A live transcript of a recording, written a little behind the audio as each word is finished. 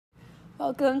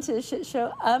Welcome to the shit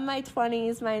show of my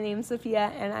 20s. My name's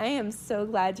Sophia, and I am so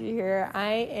glad you're here.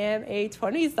 I am a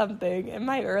 20-something in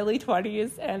my early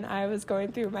 20s, and I was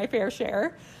going through my fair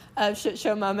share of shit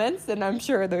show moments, and I'm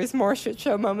sure there's more shit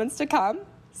show moments to come.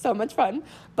 So much fun.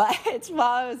 But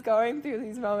while I was going through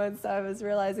these moments, I was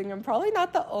realizing I'm probably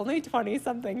not the only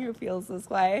 20-something who feels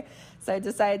this way. So I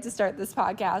decided to start this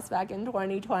podcast back in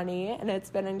 2020, and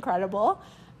it's been incredible.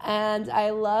 And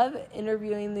I love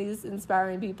interviewing these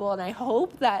inspiring people, and I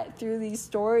hope that through these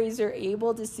stories, you're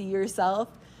able to see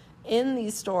yourself in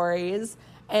these stories.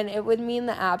 And it would mean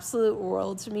the absolute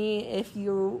world to me if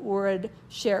you would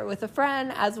share it with a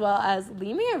friend, as well as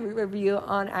leave me a review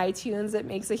on iTunes. It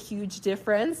makes a huge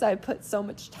difference. I put so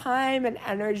much time and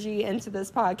energy into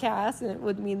this podcast, and it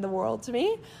would mean the world to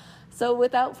me. So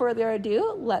without further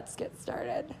ado, let's get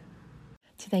started.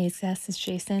 Today's guest is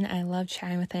Jason. I love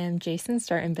chatting with him. Jason's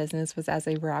start in business was as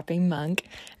a rapping monk.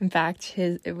 In fact,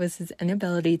 it was his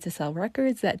inability to sell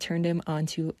records that turned him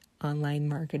onto online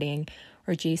marketing,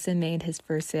 where Jason made his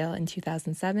first sale in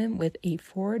 2007 with a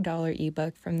 $4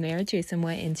 ebook. From there, Jason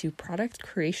went into product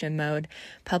creation mode,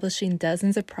 publishing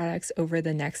dozens of products over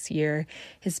the next year.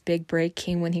 His big break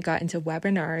came when he got into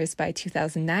webinars. By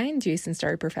 2009, Jason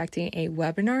started perfecting a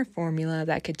webinar formula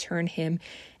that could turn him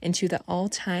into the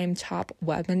all-time top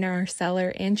webinar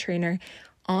seller and trainer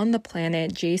on the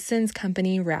planet. Jason's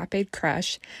company, Rapid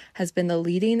Crush, has been the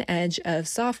leading edge of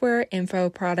software, info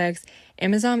products,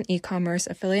 Amazon e-commerce,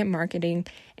 affiliate marketing,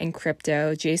 and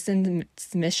crypto. Jason's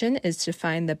mission is to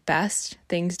find the best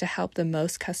things to help the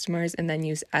most customers and then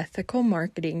use ethical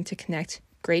marketing to connect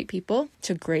great people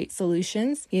to great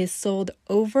solutions. He has sold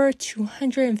over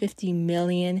 250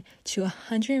 million to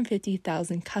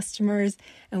 150,000 customers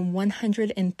in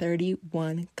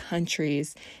 131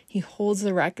 countries. He holds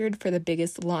the record for the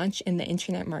biggest launch in the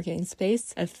internet marketing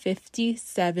space of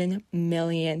 57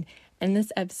 million. In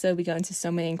this episode, we go into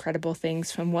so many incredible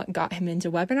things, from what got him into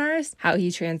webinars, how he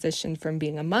transitioned from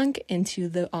being a monk into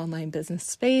the online business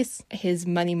space, his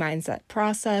money mindset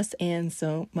process, and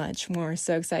so much more.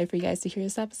 So excited for you guys to hear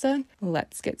this episode.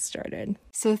 Let's get started.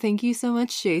 So thank you so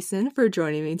much, Jason, for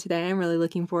joining me today. I'm really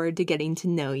looking forward to getting to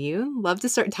know you. Love to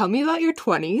start. Tell me about your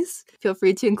 20s. Feel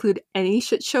free to include any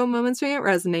shit show moments we might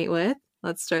resonate with.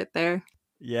 Let's start there.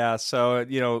 Yeah, so,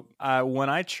 when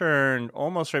I turned,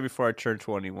 almost right before I turned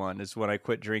 21 is when I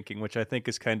quit drinking, which I think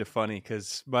is kind of funny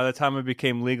because by the time I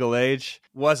became legal age,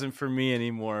 wasn't for me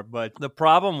anymore. But the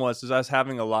problem was I was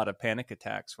having a lot of panic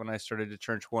attacks when I started to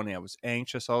turn 20. I was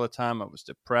anxious all the time. I was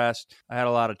depressed. I had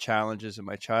a lot of challenges in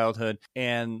my childhood.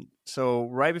 And so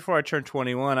right before I turned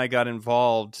 21, I got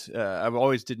involved. I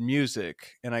always did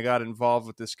music, and I got involved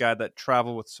with this guy that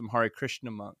traveled with some Hare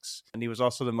Krsna monks. And he was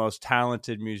also the most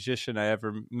talented musician I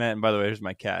ever met. And by the way, here's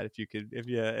my cat,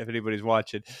 if anybody's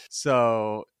watching.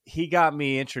 So he got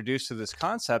me introduced to this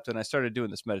concept, and I started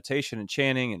doing this meditation and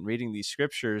chanting and reading these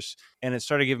scriptures, and it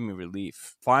started giving me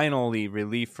relief. Finally,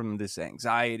 relief from this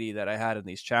anxiety that I had in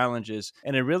these challenges.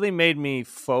 And it really made me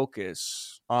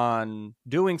focus on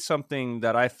doing something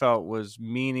that I felt was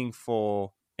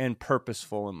meaningful and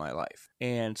purposeful in my life.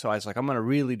 And so I was like, I'm going to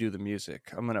really do the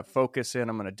music. I'm going to focus in.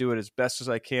 I'm going to do it as best as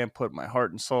I can, put my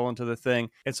heart and soul into the thing.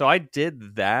 And so I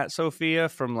did that, Sophia,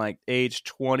 from like age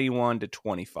 21 to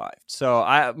 25. So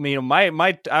I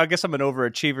guess I'm an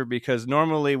overachiever because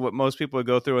normally what most people would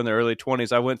go through in their early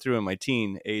 20s, I went through in my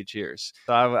teen age years.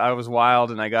 So I was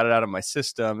wild and I got it out of my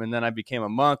system. And then I became a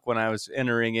monk when I was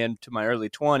entering into my early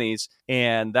 20s.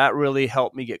 And that really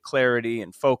helped me get clarity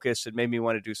and focus. It made me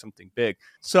want to do something big.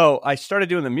 So I started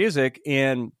doing the music,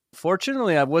 and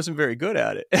fortunately, I wasn't very good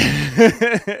at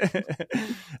it.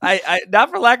 I not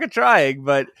for lack of trying,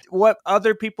 but what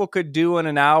other people could do in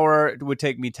an hour would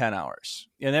take me 10 hours.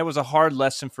 And that was a hard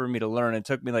lesson for me to learn. It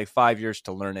took me like 5 years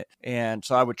to learn it. And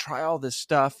so I would try all this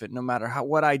stuff, and no matter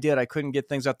what I did, I couldn't get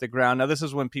things off the ground. Now, this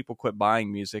is when people quit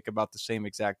buying music about the same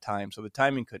exact time. So the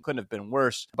timing couldn't have been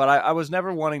worse. But I was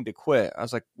never wanting to quit. I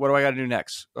was like, what do I got to do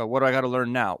next? What do I got to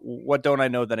learn now? What don't I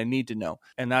know that I need to know?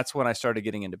 And that's when I started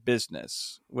getting into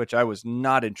business, which I was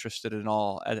not interested in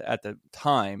all at the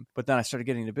time. But then I started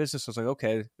getting into business. I was like,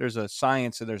 okay, there's a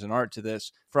science and there's an art to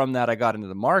this. From that, I got into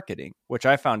the marketing, which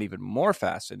I found even more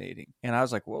fascinating. And I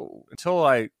was like, whoa, until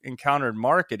I encountered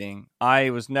marketing, I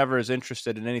was never as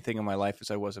interested in anything in my life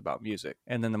as I was about music.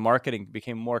 And then the marketing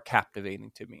became more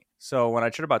captivating to me. So when I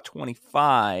turned about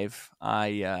 25,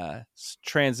 I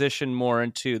transitioned more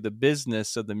into the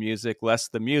business of the music, less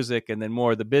the music, and then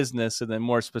more the business, and then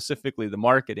more specifically the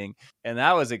marketing. And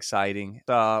that was exciting.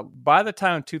 By the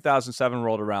time 2007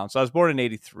 rolled around, so I was born in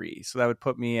 83. So that would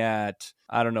put me at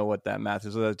I don't know what that math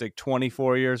is. I was like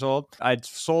 24 years old. I'd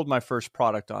sold my first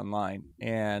product online,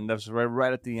 and that was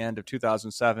right at the end of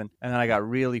 2007. And then I got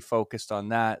really focused on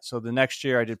that. So the next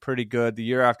year I did pretty good. The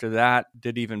year after that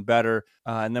did even better.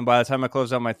 And then by the time I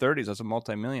closed out my 30s, I was a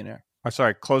multimillionaire.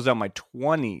 Closed out my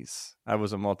 20s, I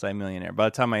was a multimillionaire. By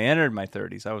the time I entered my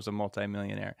 30s, I was a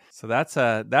multimillionaire. So that's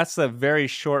a very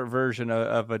short version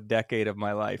of a decade of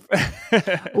my life.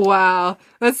 Wow.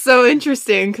 That's so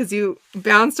interesting because you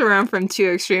bounced around from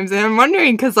two extremes. And I'm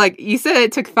wondering, because like you said,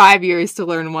 it took 5 years to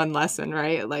learn one lesson,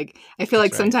 right? Like I feel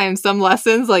like sometimes some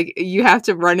lessons, like you have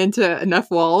to run into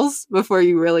enough walls before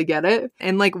you really get it.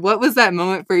 And like, what was that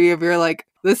moment for you if you're like,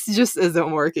 this just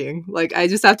isn't working? Like, I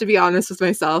just have to be honest with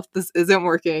myself. This isn't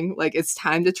working. Like, it's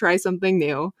time to try something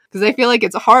new. Because I feel like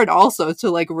it's hard also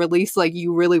to like release, like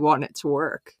you really want it to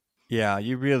work. Yeah,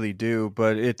 you really do.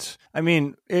 But it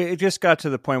just got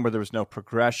to the point where there was no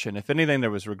progression. If anything,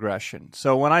 there was regression.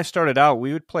 So when I started out,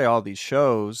 we would play all these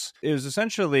shows. It was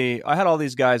essentially, I had all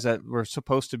these guys that were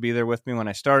supposed to be there with me when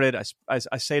I started.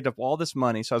 I saved up all this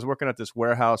money. So I was working at this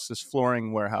warehouse, this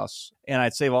flooring warehouse, and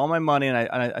I'd save all my money. And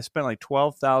I spent like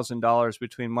 $12,000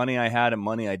 between money I had and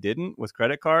money I didn't with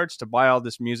credit cards to buy all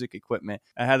this music equipment.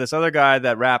 I had this other guy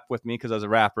that rapped with me because I was a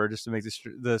rapper, just to make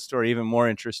the story even more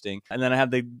interesting. And then I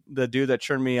had the dude that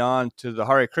turned me on to the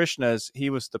Hare Krishnas. He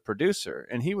was the producer,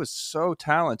 and he was so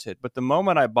talented. But the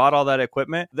moment I bought all that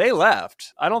equipment, they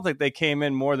left. I don't think they came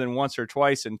in more than once or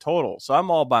twice in total. So I'm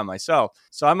all by myself.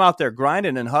 So I'm out there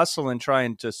grinding and hustling,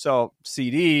 trying to sell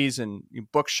CDs and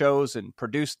book shows and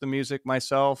produce the music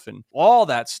myself and all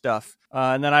that stuff.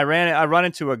 And then I run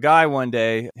into a guy one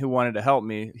day who wanted to help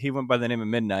me. He went by the name of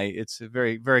Midnight. It's a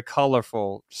very, very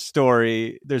colorful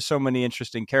story. There's so many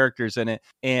interesting characters in it.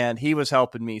 And he was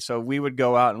helping me. So we would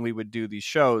go out and we would do these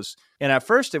shows. And at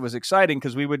first it was exciting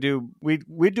because we'd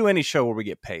do any show where we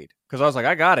get paid. Because I was like,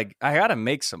 I gotta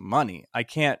make some money. I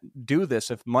can't do this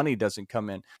if money doesn't come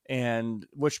in. And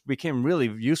which became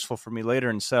really useful for me later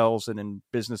in sales and in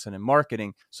business and in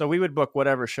marketing. So we would book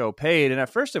whatever show paid. And at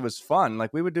first it was fun.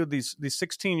 Like we would do these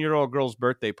 16-year-old girls'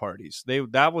 birthday parties.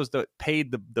 That was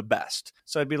paid the best.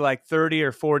 So it'd be like 30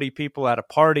 or 40 people at a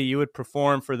party. You would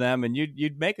perform for them and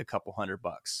you'd make a couple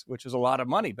 $100, which was a lot of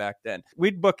money back then.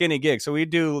 We'd book any gig. So we'd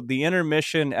do the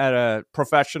intermission at a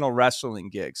professional wrestling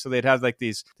gig. So they'd have like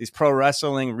these pro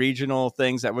wrestling regional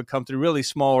things that would come through really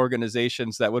small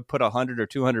organizations that would put 100 or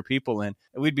 200 people in.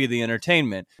 And we'd be the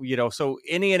entertainment, so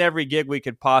any and every gig we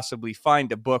could possibly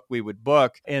find to book, we would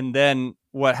book. And then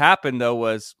what happened though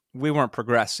was we weren't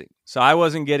progressing. So I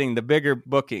wasn't getting the bigger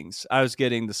bookings. I was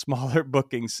getting the smaller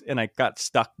bookings and I got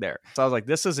stuck there. So I was like,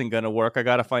 this isn't going to work. I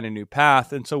got to find a new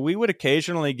path. And so we would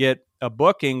occasionally get a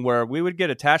booking where we would get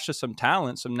attached to some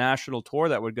talent, some national tour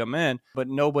that would come in, but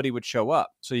nobody would show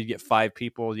up. So you'd get 5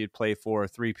 people you'd play for,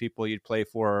 3 people you'd play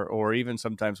for, or even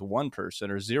sometimes 1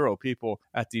 person or 0 people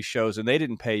at these shows. And they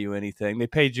didn't pay you anything. They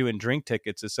paid you in drink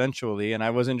tickets essentially. And I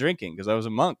wasn't drinking because I was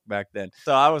a monk back then.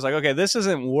 So I was like, okay, this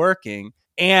isn't working.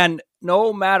 And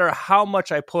no matter how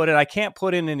much I put in, I can't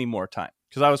put in any more time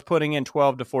because I was putting in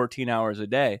 12 to 14 hours a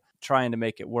day trying to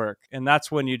make it work. And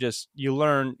that's when you lose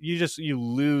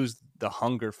the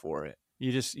hunger for it.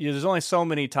 There's only so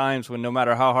many times when no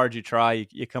matter how hard you try,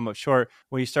 you come up short,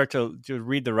 when you start to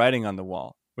read the writing on the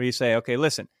wall, where you say, okay,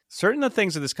 listen, certain of the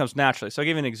things of this comes naturally. So I'll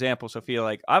give you an example, Sophia.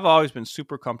 Like I've always been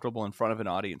super comfortable in front of an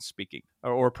audience speaking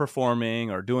or performing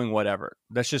or doing whatever.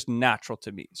 That's just natural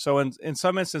to me. So in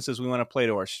some instances, we want to play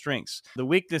to our strengths. The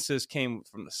weaknesses came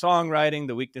from the songwriting.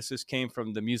 The weaknesses came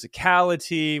from the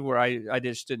musicality where I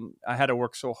had to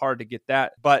work so hard to get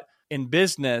that. But in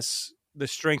business, the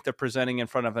strength of presenting in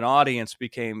front of an audience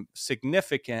became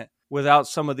significant without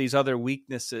some of these other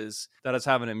weaknesses that I was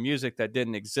having in music that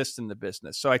didn't exist in the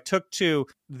business. So I took to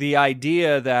the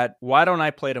idea that why don't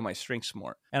I play to my strengths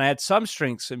more? And I had some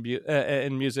strengths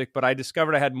in music, but I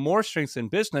discovered I had more strengths in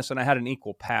business and I had an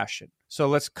equal passion. So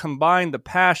let's combine the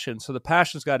passion. So the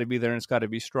passion's got to be there and it's got to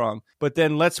be strong. But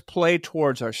then let's play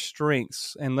towards our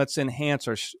strengths and let's enhance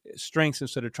our strengths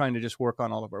instead of trying to just work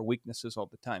on all of our weaknesses all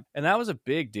the time. And that was a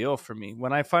big deal for me.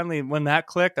 When that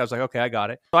clicked, I was like, okay, I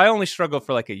got it. So I only struggled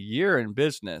for like a year in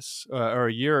business or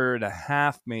a year and a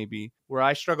half maybe, where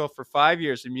I struggled for 5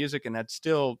 years in music and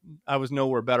I was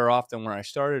nowhere better off than where I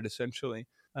started essentially.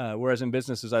 Whereas in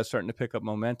businesses, I was starting to pick up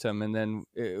momentum. And then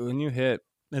when you hit,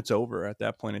 it's over at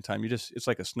that point in time. It's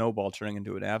like a snowball turning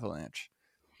into an avalanche.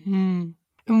 And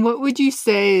what would you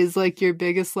say is like your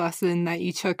biggest lesson that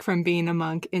you took from being a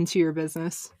monk into your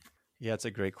business? Yeah, it's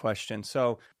a great question.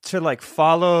 So to like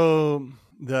follow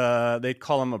they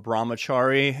call them a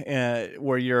brahmachari,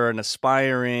 where you're an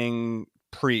aspiring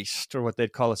priest, or what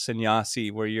they'd call a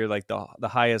sannyasi, where you're like the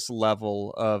highest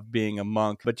level of being a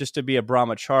monk. But just to be a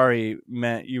brahmachari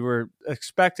meant you were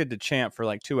expected to chant for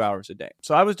like 2 hours a day.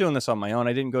 So I was doing this on my own.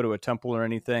 I didn't go to a temple or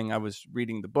anything. I was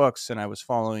reading the books and I was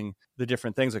following the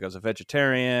different things. Like I was a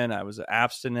vegetarian, I was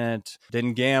abstinent,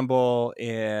 didn't gamble,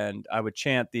 and I would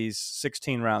chant these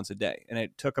 16 rounds a day. And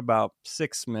it took about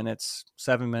 6 minutes,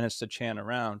 7 minutes to chant a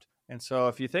round. And so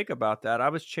if you think about that, I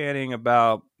was chanting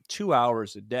about 2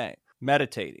 hours a day,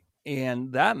 meditating.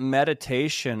 And that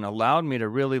meditation allowed me to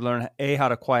really learn, A, how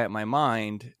to quiet my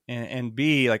mind, and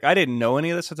B, like I didn't know any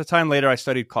of this at the time. Later, I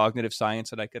studied cognitive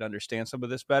science and I could understand some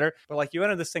of this better. But like you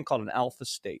enter this thing called an alpha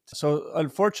state. So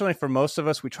unfortunately for most of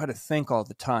us, we try to think all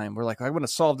the time. We're like, I want to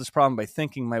solve this problem by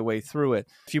thinking my way through it.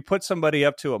 If you put somebody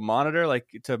up to a monitor, like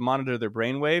to monitor their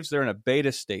brain waves, they're in a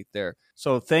beta state there.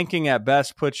 So thinking at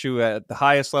best puts you at the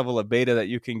highest level of beta that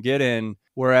you can get in.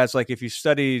 Whereas like if you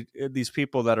study these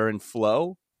people that are in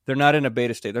flow, they're not in a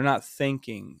beta state. They're not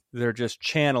thinking. They're just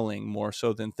channeling more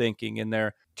so than thinking. And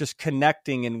they're just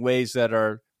connecting in ways that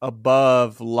are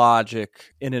above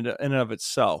logic in and of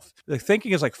itself. The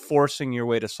thinking is like forcing your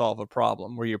way to solve a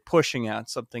problem, where you're pushing at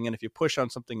something. And if you push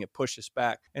on something, it pushes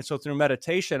back. And so through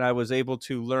meditation, I was able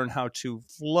to learn how to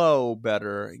flow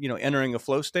better, entering a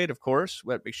flow state, of course,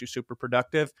 that makes you super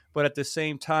productive. But at the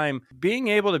same time, being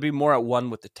able to be more at one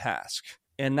with the task.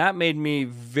 And that made me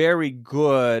very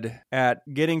good at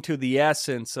getting to the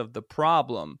essence of the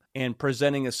problem and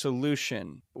presenting a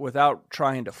solution without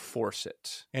trying to force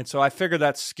it. And so I figured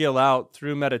that skill out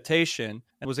through meditation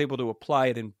and was able to apply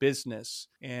it in business.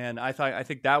 And I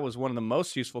think that was one of the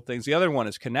most useful things. The other one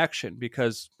is connection,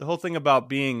 because the whole thing about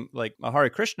being like a Hare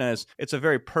Krishna is it's a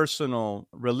very personal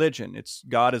religion. It's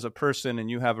God is a person and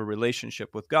you have a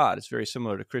relationship with God. It's very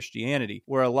similar to Christianity,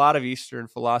 where a lot of Eastern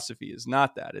philosophy is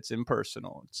not that. It's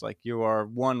impersonal. It's like you are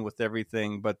one with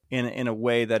everything, but in a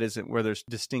way that isn't where there's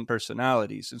distinct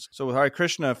personalities. And so with Hare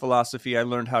Krishna philosophy, I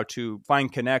learned how to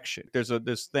find connection. There's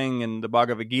this thing in the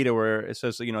Bhagavad Gita where it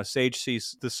says, a sage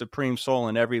sees the supreme soul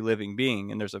in every living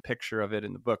being. And there's a picture of it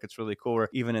in the book. It's really cool. Where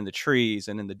even in the trees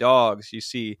and in the dogs, you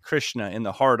see Krishna in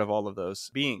the heart of all of those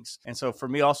beings. And so for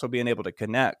me, also being able to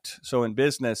connect. So in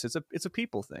business, it's a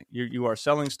people thing. You are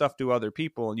selling stuff to other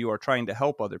people and you are trying to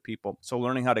help other people. So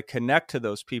learning how to connect to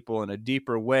those people in a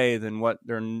deeper way than what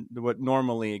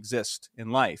normally exists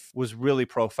in life was really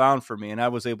profound for me. And I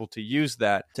was able to use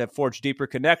that to forge deeper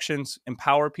connections,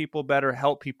 empower people better,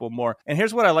 help people more. And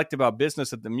here's what I liked about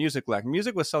business that the music lacked.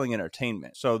 Music was selling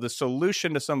entertainment. So the solution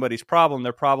to somebody's problem,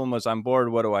 their problem was, I'm bored.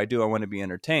 What do? I want to be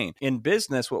entertained. In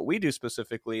business, what we do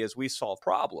specifically is we solve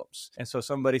problems. And so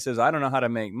somebody says, I don't know how to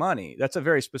make money. That's a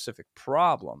very specific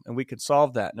problem. And we could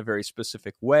solve that in a very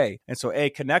specific way. And so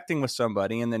A, connecting with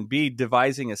somebody, and then B,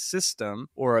 devising a system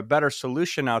or a better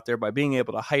solution out there by being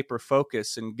able to hyper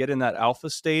focus and get in that alpha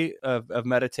state of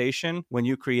meditation when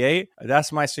you create.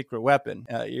 That's my secret weapon.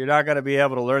 You're not going to be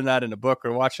able to learn that in a book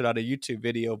or watch it on a YouTube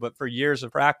video, but for years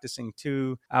of practicing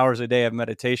 2 hours a day of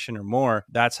meditation or more,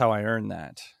 that's how I earned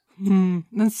that.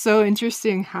 That's so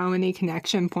interesting how many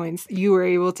connection points you were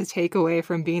able to take away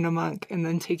from being a monk and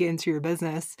then take it into your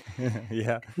business.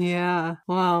 Yeah.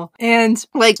 Wow. And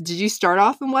did you start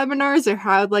off in webinars, or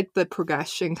how did the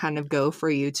progression kind of go for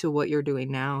you to what you're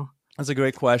doing now? That's a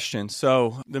great question.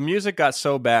 So the music got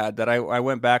so bad that I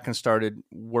went back and started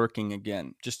working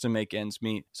again just to make ends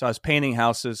meet. So I was painting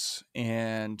houses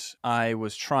and I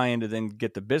was trying to then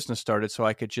get the business started so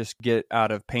I could just get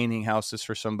out of painting houses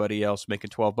for somebody else,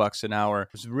 making $12 an hour.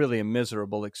 It was really a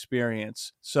miserable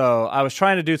experience. So I was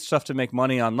trying to do stuff to make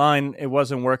money online. It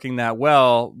wasn't working that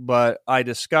well, but I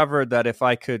discovered that if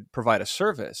I could provide a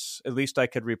service, at least I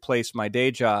could replace my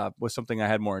day job with something I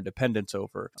had more independence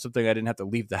over, something I didn't have to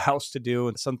leave the house to do,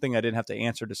 and something I didn't have to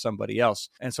answer to somebody else.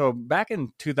 And so back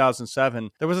in 2007,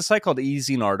 there was a site called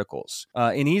Ezine Articles.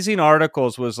 And Ezine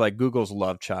Articles was like Google's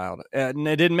love child. And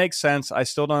it didn't make sense. I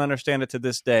still don't understand it to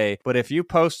this day. But if you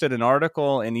posted an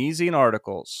article in Ezine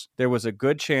Articles, there was a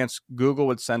good chance Google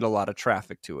would send a lot of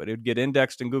traffic to it. It would get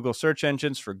indexed in Google search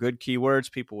engines for good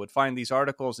keywords. People would find these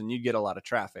articles and you'd get a lot of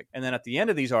traffic. And then at the end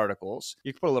of these articles,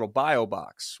 you could put a little bio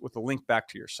box with a link back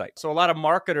to your site. So a lot of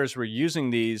marketers were using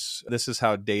these. This is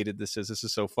how dated this is. This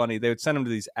is so funny. They would send them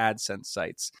to these AdSense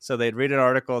sites. So they'd read an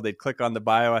article, they'd click on the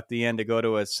bio at the end to go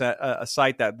to a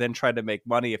site that then tried to make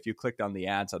money if you clicked on the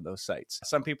ads on those sites.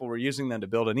 Some people were using them to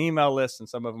build an email list, and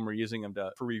some of them were using them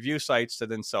for review sites to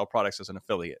then sell products as an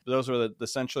affiliate. Those were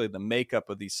essentially the makeup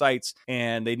of these sites,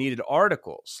 and they needed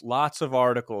articles, lots of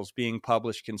articles being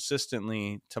published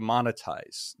consistently to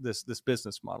monetize this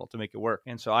business model to make it work.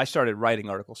 And so I started writing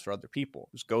articles for other people.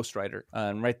 It was ghostwriter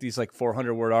and write these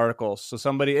 400-word articles. So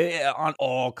somebody, on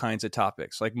all kinds of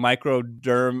topics, like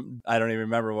microderm. I don't even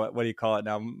remember what do you call it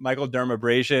now?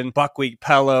 Microdermabrasion, buckwheat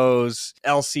pillows,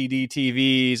 LCD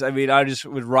TVs. I mean, I just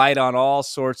would write on all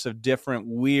sorts of different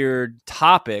weird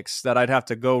topics that I'd have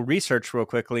to go research real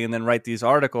quickly and then write these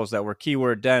articles that were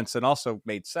keyword dense and also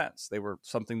made sense. They were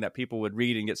something that people would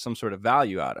read and get some sort of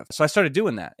value out of. So I started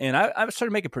doing that, and I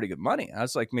started making pretty good money. I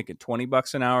was like making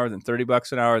 $20 an hour, then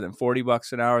 $30 an hour, then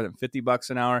 $40 an hour, then $50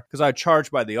 an hour, because I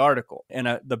charged by the article.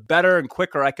 And the better and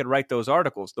quicker I could write those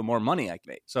articles, the more money I could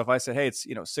make. So if I said, hey, it's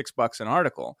 $6 an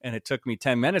article, and it took me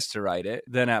 10 minutes to write it,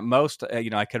 then at most,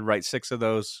 I could write 6 of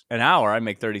those an hour. I'd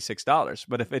make $36.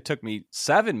 But if it took me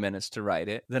 7 minutes to write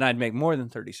it, then I'd make more than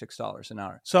 $36 an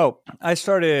hour. So I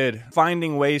started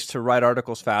finding ways to write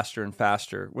articles faster and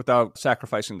faster without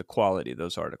sacrificing the quality of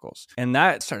those articles. And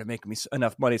that started making me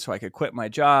enough money so I could quit my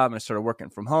job, and I started working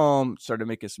from home, started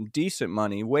making some decent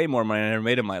money, way more money than I ever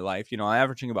made in my life.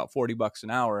 Averaging about $40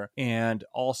 an hour. And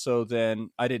also then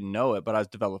I didn't know it, but I was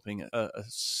developing a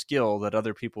skill that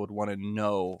other people would want to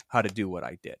know how to do what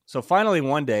I did. So finally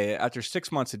one day, after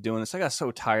 6 months of doing this, I got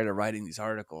so tired of writing these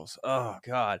articles. Oh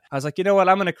God. I was like, you know what?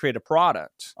 I'm going to create a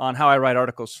product on how I write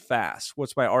articles fast.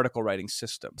 What's my article writing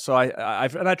system? So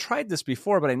I tried this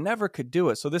before, but I never could do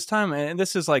it. So this time, and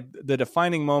this is like the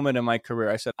defining moment in my career,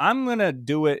 I said, I'm going to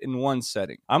do it in one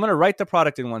setting. I'm going to write the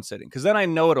product in one setting because then I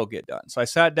know it'll get done. So I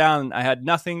sat down, I had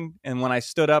nothing. And when I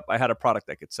stood up, I had a product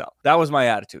I could sell. That was my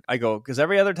attitude. I go, because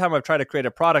every other time I've tried to create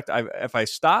a product, if I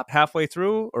stop halfway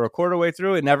through or a quarter way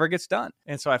through, it never gets done.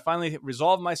 And so I finally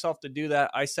resolved myself to do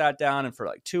that. I sat down and for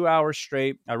like 2 hours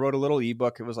straight, I wrote a little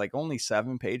ebook. It was like only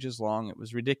 7 pages long. It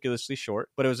was ridiculously short,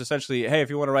 but it was essentially, hey, if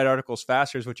you want to write articles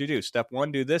faster, here's what you do. Step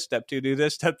 1, do this. Step 2, do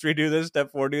this. Step 3, do this.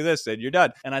 Step 4, do this. And you're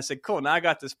done. And I said, cool. Now I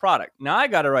got this product. Now I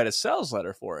got to write a sales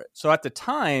letter for it. So at the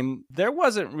time, there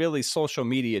wasn't really social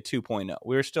media 2.0.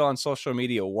 We were still on social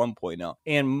media 1.0.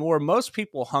 And where most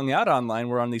people hung out online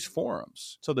were on these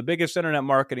forums. So the biggest internet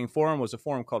marketing forum was a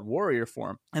forum called Warrior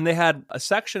Forum. And they had a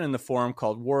section in the forum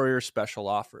called Warrior Special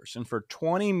Offers. And for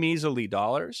 20 measly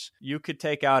dollars, you could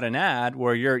take out an ad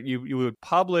where you would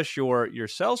publish your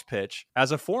sales pitch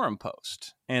as a forum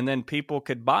post. And then people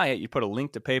could buy it. You put a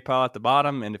link to PayPal at the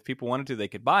bottom, and if people wanted to, they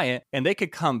could buy it, and they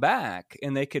could come back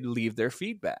and they could leave their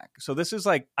feedback. So this is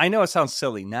like, I know it sounds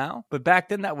silly now, but back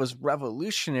then that was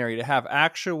revolutionary to have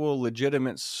actual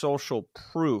legitimate social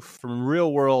proof from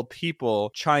real world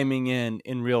people chiming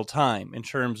in real time in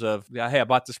terms of, hey, I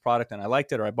bought this product and I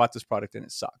liked it, or I bought this product and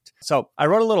it sucked. So I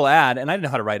wrote a little ad, and I didn't know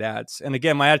how to write ads. And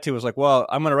again, my attitude was like, well,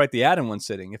 I'm going to write the ad in one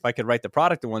sitting. If I could write the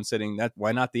product in one sitting,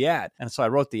 why not the ad? And so I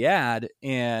wrote the ad,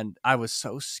 and I was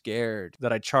so scared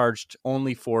that I charged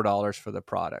only $4 for the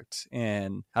product.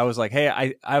 And I was like,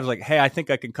 hey, I think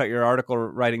I can cut your article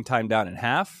writing time down in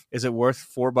half. Is it worth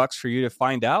 $4 for you to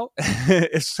find out?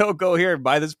 If so, go here and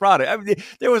buy this product. I mean,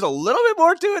 there was a little bit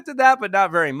more to it than that, but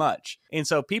not very much. And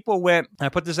so people went, I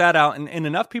put this ad out, and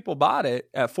enough people bought it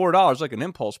at $4, like an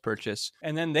impulse purchase.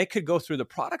 And then they could go through the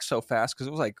product so fast because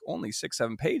it was like only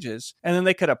 6-7 pages. And then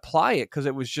they could apply it because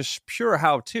it was just pure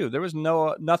how-to. There was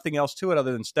nothing else to it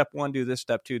other than step 1, do this,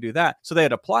 step 2, do that. So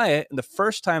they'd apply it. And the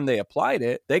first time they applied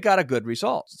it, they got a good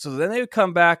result. So then they would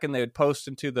come back and they would post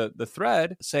into the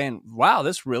thread saying, wow,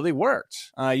 this really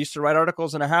worked. I used to write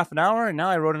articles in a half an hour, and now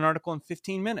I wrote an article in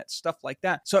 15 minutes, stuff like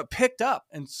that. So it picked up.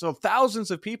 And so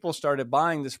thousands of people started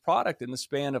buying this product in the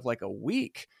span of like a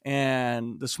week.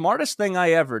 And the smartest thing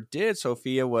I ever did,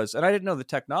 Sophia, was, and I didn't know the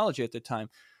technology at the time,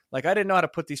 like I didn't know how to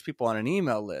put these people on an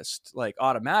email list like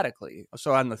automatically.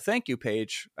 So on the thank you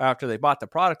page, after they bought the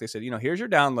product, they said, here's your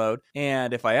download.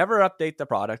 And if I ever update the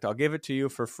product, I'll give it to you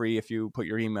for free if you put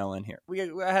your email in here.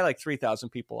 I had like 3,000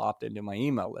 people opt into my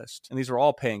email list, and these were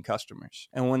all paying customers.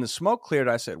 And when the smoke cleared,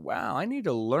 I said, wow, I need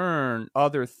to learn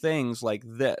other things like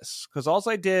this. Because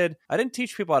I didn't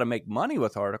teach people how to make money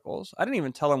with articles. I didn't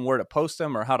even tell them where to post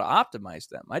them or how to optimize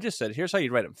them. I just said, here's how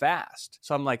you write them fast.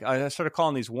 So I'm like, I started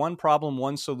calling these one problem,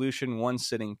 one solution, one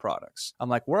sitting products. I'm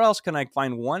like, where else can I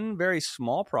find one very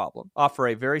small problem, offer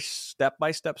a very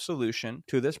step-by-step solution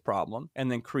to this problem,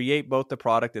 and then create both the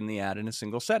product and the ad in a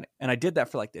single setting? And I did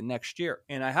that for like the next year.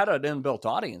 And I had an inbuilt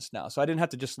audience now. So I didn't have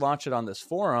to just launch it on this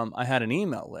forum. I had an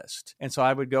email list. And so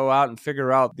I would go out and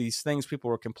figure out these things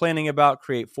people were complaining about,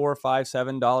 create $4,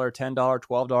 $5, $7, $10,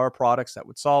 $12 products that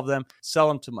would solve them, sell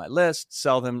them to my list,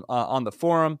 sell them on the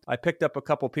forum. I picked up a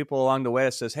couple people along the way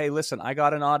that says, hey, listen, I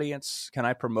got an audience. Can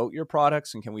I promote promote your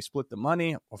products and can we split the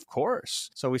money? Of course.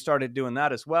 So we started doing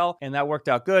that as well. And that worked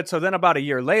out good. So then about a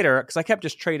year later, because I kept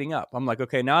just trading up, I'm like,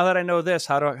 okay, now that I know this,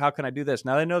 how can I do this?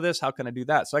 Now that I know this, how can I do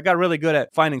that? So I got really good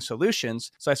at finding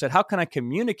solutions. So I said, how can I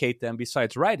communicate them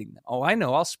besides writing them? Oh, I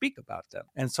know, I'll speak about them.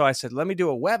 And so I said, let me do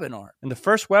a webinar. And the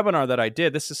first webinar that I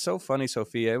did, this is so funny,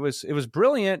 Sophia, it was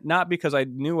brilliant, not because I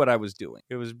knew what I was doing.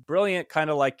 It was brilliant, kind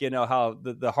of like, how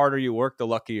the harder you work, the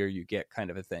luckier you get kind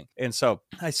of a thing. And so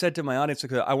I said to my audience,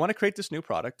 I want to create this new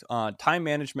product on time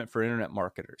management for internet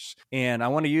marketers. And I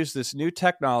want to use this new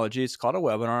technology. It's called a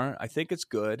webinar. I think it's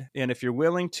good. And if you're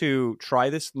willing to try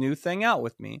this new thing out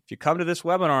with me, if you come to this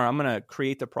webinar, I'm going to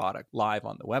create the product live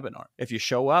on the webinar. If you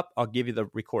show up, I'll give you the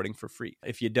recording for free.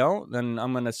 If you don't, then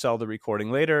I'm going to sell the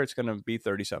recording later. It's going to be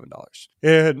 $37.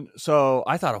 And so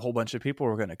I thought a whole bunch of people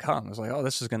were going to come. I was like, oh,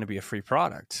 this is going to be a free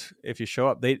product. If you show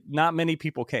up, not many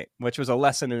people came, which was a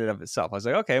lesson in and of itself. I was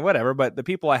like, okay, whatever. But the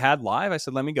people I had live, I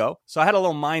said, let me go. So I had a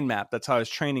little mind map. That's how I was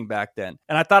training back then.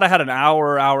 And I thought I had an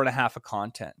hour and a half of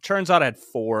content. Turns out I had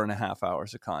 4.5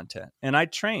 hours of content. And I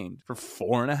trained for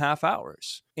 4.5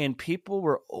 hours. And people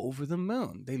were over the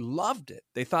moon. They loved it.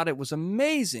 They thought it was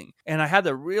amazing. And I had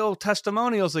the real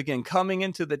testimonials again coming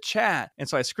into the chat. And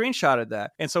so I screenshotted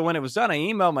that. And so when it was done, I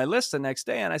emailed my list the next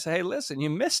day and I said, hey, listen, you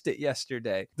missed it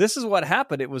yesterday. This is what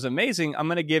happened. It was amazing. I'm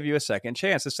going to give you a second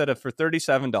chance. Instead of for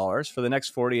 $37 for the next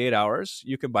 48 hours,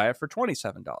 you could buy it for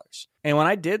 $27. And when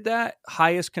I did that,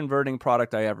 highest converting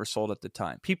product I ever sold at the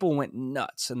time. People went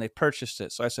nuts and they purchased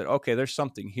it. So I said, okay, there's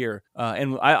something here.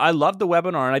 And I loved the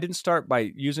webinar, and I didn't start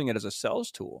by using it as a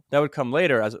sales tool. That would come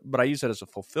later, but I used it as a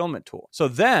fulfillment tool. So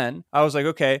then I was like,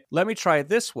 okay, let me try it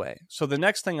this way. So the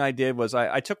next thing I did was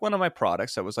I took one of my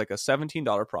products that was like a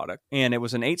 $17 product, and it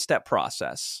was an 8-step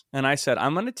process. And I said,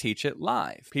 I'm going to teach it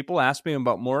live. People ask me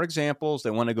about more examples. They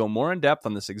want to go more in depth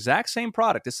on this exact same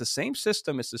product. It's the same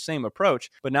system. It's the same approach.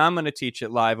 But now I'm going to teach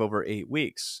it live over 8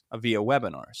 weeks via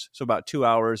webinars. So about 2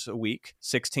 hours a week,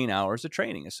 16 hours of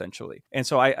training essentially. And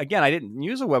so I didn't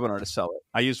use a webinar to sell it.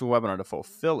 I used a webinar to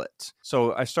fulfill it.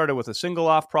 So I started with a single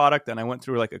off product, and I went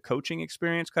through like a coaching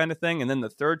experience kind of thing. And then the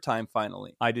third time,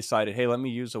 finally, I decided, hey, let me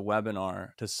use a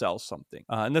webinar to sell something.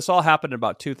 And this all happened in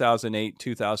about 2008,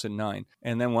 2009.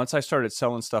 And then once I started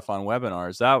selling stuff on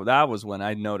webinars, that was when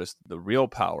I noticed the real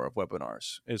power of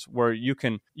webinars, is where you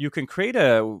can create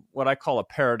what I call a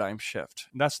paradigm shift.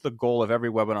 That's the goal of every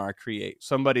webinar I create.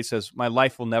 Somebody says, my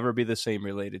life will never be the same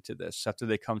related to this after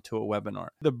they come to a webinar.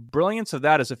 The brilliance of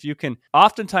that is if you can,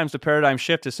 oftentimes the paradigm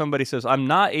shift is somebody says, I'm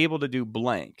not able to do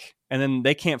blank. And then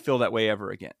they can't feel that way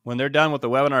ever again. When they're done with the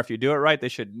webinar, if you do it right, they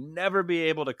should never be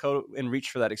able to go and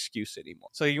reach for that excuse anymore.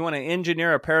 So you want to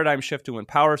engineer a paradigm shift to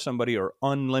empower somebody or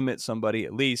unlimit somebody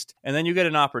at least. And then you get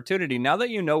an opportunity. Now that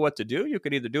you know what to do, you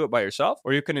could either do it by yourself,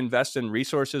 or you can invest in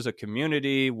resources, a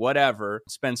community, whatever,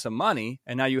 spend some money.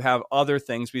 And now you have other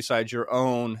things besides your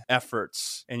own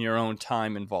efforts and your own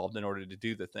time involved in order to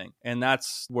do the thing. And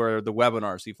that's where the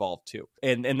webinars evolved to.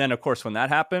 And then, of course, when that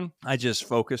happened, I just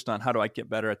focused on how do I get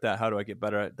better at that? How do I get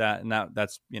better at that? And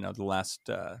that's, the last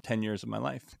 10 years of my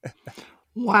life.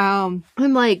 Wow.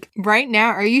 I'm like, right now,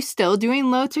 are you still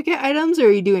doing low ticket items, or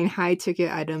are you doing high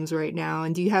ticket items right now?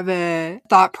 And do you have a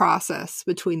thought process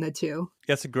between the two?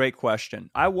 That's a great question.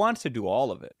 I want to do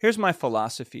all of it. Here's my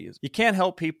philosophy is you can't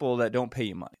help people that don't pay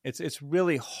you money. It's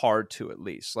really hard to, at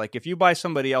least. Like if you buy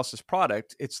somebody else's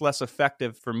product, it's less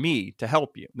effective for me to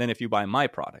help you than if you buy my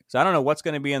product. So I don't know what's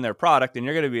going to be in their product, and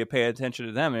you're going to be paying attention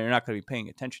to them, and you're not going to be paying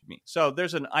attention to me. So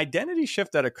there's an identity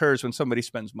shift that occurs when somebody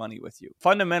spends money with you.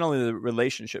 Fundamentally, the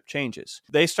relationship changes.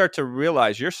 They start to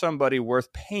realize you're somebody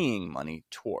worth paying money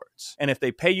towards. And if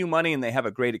they pay you money and they have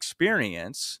a great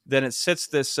experience, then it sets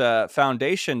this foundation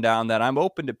down that I'm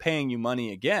open to paying you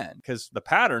money again, because the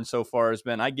pattern so far has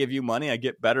been I give you money, I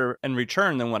get better in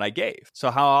return than what I gave.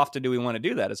 So how often do we want to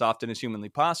do that? As often as humanly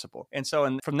possible. And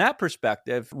so from that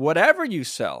perspective, whatever you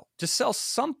sell, just sell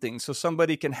something so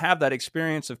somebody can have that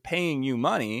experience of paying you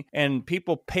money, and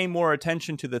people pay more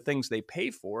attention to the things they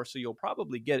pay for. So you'll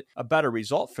probably get a better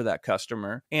result for that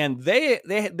customer. And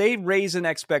they raise an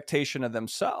expectation of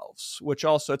themselves, which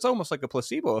also, it's almost like a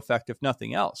placebo effect, if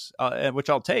nothing else,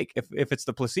 which I'll take. If it's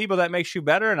the placebo that makes you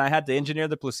better and I had to engineer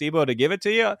the placebo to give it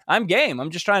to you, I'm game.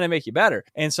 I'm just trying to make you better.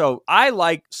 And so I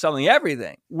like selling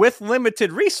everything with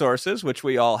limited resources, which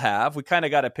we all have. We kind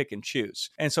of got to pick and choose.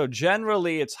 And so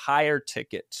generally it's higher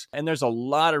ticket. And there's a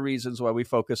lot of reasons why we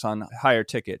focus on higher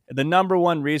ticket. The number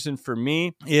one reason for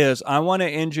me is I want to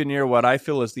engineer what I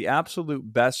feel is the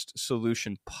absolute best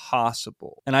solution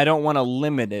possible. And I don't want to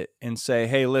limit it and say,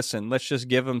 hey, listen, let's just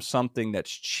give them something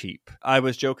that's cheap. I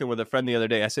was joking with a friend the other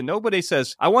day. I said, nobody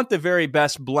says, I want the very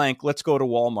best blank. Let's go to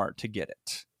Walmart to get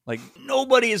it. Like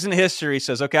nobody is in history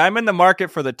says, okay, I'm in the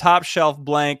market for the top shelf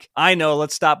blank. I know,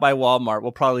 let's stop by Walmart.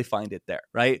 We'll probably find it there,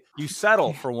 right? You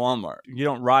settle for Walmart. You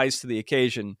don't rise to the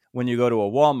occasion when you go to a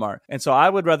Walmart. And so I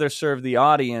would rather serve the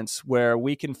audience where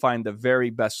we can find the very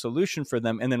best solution for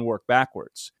them and then work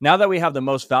backwards. Now that we have the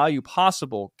most value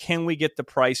possible, can we get the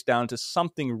price down to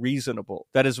something reasonable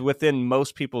that is within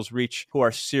most people's reach who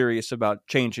are serious about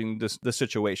changing the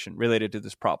situation related to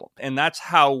this problem? And that's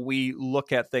how we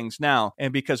look at things now.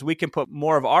 And because we can put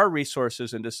more of our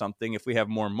resources into something if we have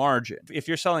more margin. If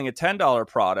you're selling a $10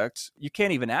 product, you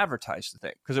can't even advertise the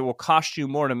thing because it will cost you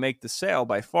more to make the sale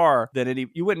by far than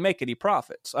you wouldn't make any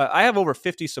profits. I have over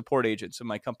 50 support agents in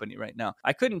my company right now.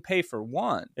 I couldn't pay for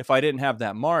one if I didn't have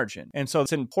that margin. And so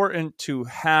it's important to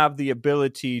have the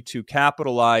ability to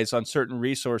capitalize on certain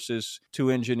resources to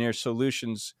engineer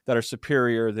solutions that are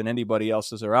superior than anybody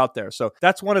else's are out there. So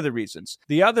that's one of the reasons.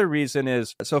 The other reason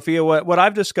is, Sophia, what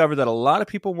I've discovered that a lot of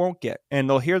people won't get, and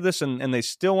they'll hear this and they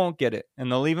still won't get it,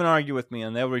 and they'll even argue with me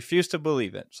and they'll refuse to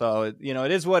believe it. So,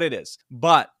 it is what it is.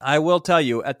 But I will tell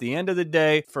you, at the end of the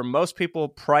day, for most people,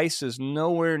 price is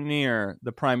nowhere near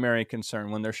the primary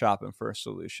concern when they're shopping for a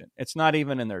solution. It's not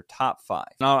even in their top 5.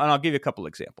 And I'll give you a couple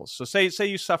examples. So say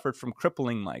you suffered from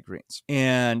crippling migraines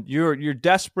and you're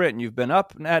desperate and you've been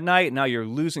up at night and now you're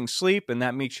losing sleep and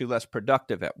that makes you less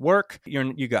productive at work.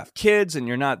 You got kids and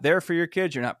you're not there for your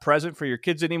kids. You're not present for your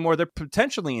kids anymore. They're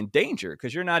potentially in danger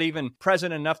because you're not even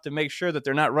present enough to make sure that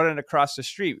they're not running across the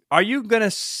street. Are you going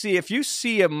to see, if you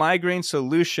see a migraine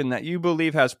solution that you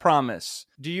believe has promise,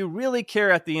 do you really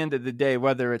care at the end of the day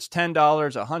whether it's $10,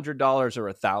 $100,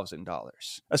 or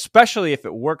 $1,000? Especially if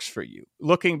it works for you.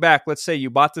 Looking back, let's say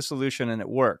you bought the solution and it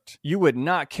worked. You would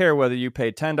not care whether you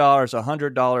paid $10,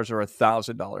 $100, or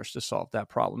 $1,000 to solve that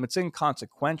problem. It's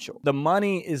inconsequential. The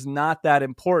money is not that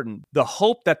important. The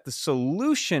hope that the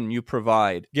solution you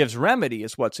provide gives remedy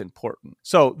is what's important.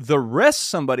 So the risk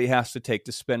somebody has to take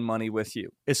to spend money with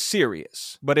you is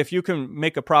serious. But if you can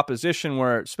make a proposition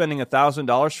where spending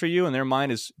 $1,000 for you in their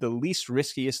mind is the least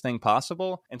riskiest thing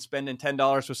possible and spending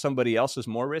 $10 with somebody else is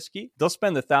more risky, they'll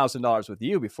spend the $1,000 with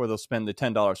you before they'll spend the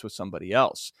 $10 with somebody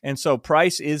else. And so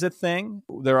price is a thing.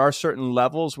 There are certain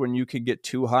levels when you can get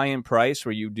too high in price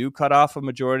where you do cut off a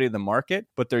majority of the market,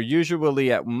 but they're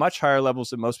usually at much higher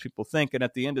levels than most people think. And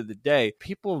at the end of the day,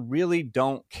 people really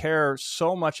don't care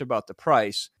so much about the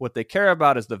price. What they care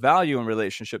about is the value in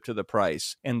relationship to the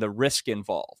price and the risk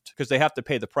involved, because they have to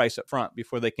pay the price up front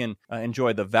before they can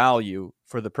enjoy the value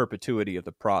for the perpetuity of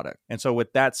the product. And so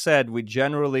with that said, we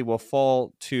generally will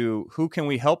fall to who can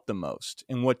we help the most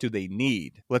and what do they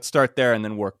need? Let's start there and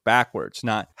then work backwards,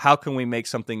 not how can we make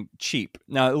something cheap?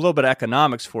 Now, a little bit of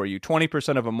economics for you.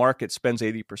 20% of a market spends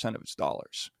 80% of its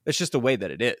dollars. It's just the way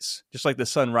that it is, just like the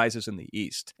sun rises in the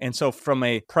east. And so from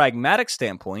a pragmatic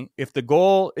standpoint, if the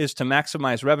goal is to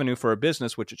maximize revenue for a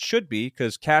business, which it should be,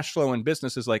 because cash flow in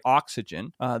business is like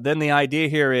oxygen, then the idea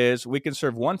here is we can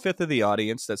serve 1/5 of the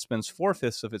audience that spends 4/5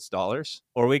 of its dollars,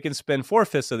 or we can spend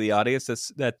 4/5 of the audience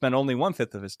that spend only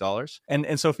 1/5 of its dollars.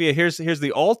 And Sophia, here's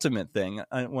the ultimate thing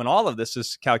when all of this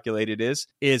is calculated is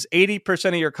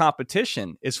 80% of your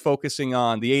competition is focusing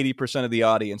on the 80% of the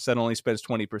audience that only spends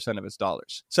 20% of its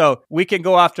dollars. So we can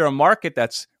go after a market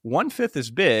that's 1/5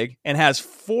 as big and has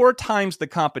 4 times the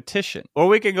competition. Or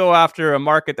we can go after a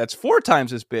market that's 4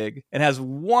 times as big and has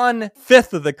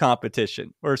 1/5 of the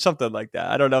competition or something like that.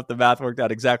 I don't know if the math worked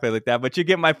out exactly like that, but you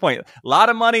get my point. A lot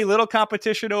of money, little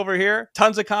competition over here,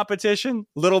 tons of competition,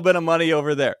 little bit of money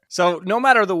over there. So no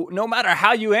matter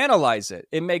how you analyze it,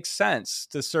 it makes sense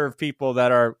to serve people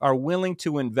that are willing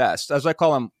to invest. As I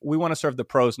call them, we want to serve the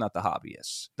pros, not the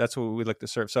hobbyists. That's what we like to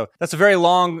serve. So that's a very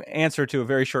long answer to a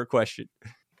very short question.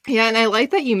 Yeah, and I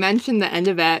like that you mentioned the end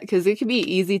of it, because it could be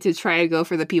easy to try to go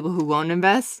for the people who won't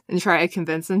invest and try to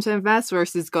convince them to invest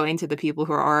versus going to the people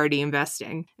who are already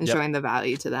investing and showing the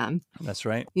value to them. That's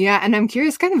right. Yeah, and I'm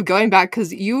curious, kind of going back,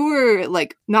 because you were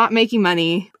like not making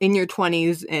money in your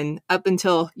 20s and up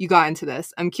until you got into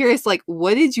this. I'm curious, like,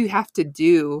 what did you have to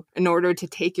do in order to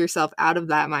take yourself out of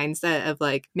that mindset of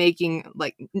like making,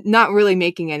 like not really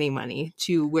making any money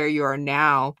to where you are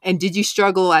now? And did you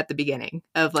struggle at the beginning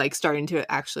of like starting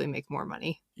to actually make more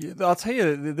money? I'll tell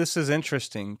you, this is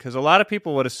interesting because a lot of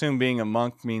people would assume being a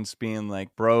monk means being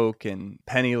like broke and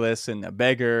penniless and a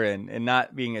beggar and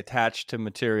not being attached to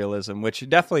materialism, which you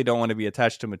definitely don't want to be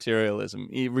attached to materialism,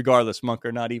 regardless, monk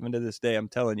or not. Even to this day, I'm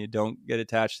telling you, don't get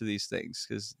attached to these things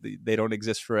because they don't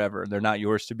exist forever. They're not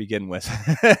yours to begin with.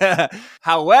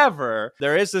 However,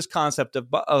 there is this concept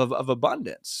of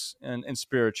abundance and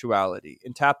spirituality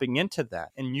and tapping into that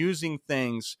and using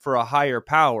things for a higher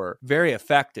power, very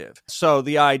effective. So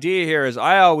the idea here is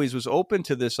I always was open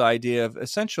to this idea of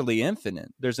essentially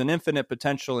infinite. There's an infinite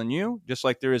potential in you, just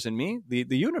like there is in me. The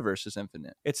universe is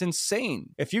infinite. It's insane.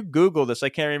 If you Google this, I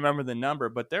can't remember the number,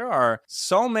 but there are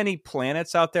so many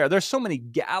planets out there. There's so many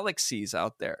galaxies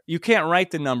out there. You can't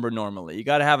write the number normally. You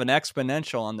got to have an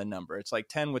exponential on the number. It's like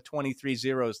 10 with 23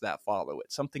 zeros that follow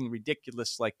it. Something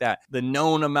ridiculous like that. The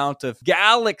known amount of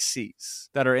galaxies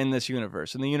that are in this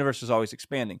universe. And the universe is always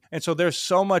expanding. And so there's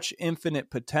so much infinite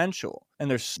potential. And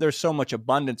there's so much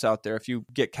abundance out there if you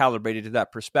get calibrated to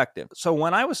that perspective. So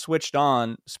when I was switched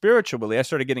on spiritually, I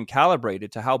started getting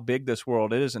calibrated to how big this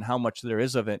world is and how much there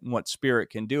is of it and what spirit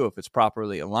can do if it's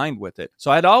properly aligned with it. So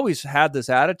I'd always had this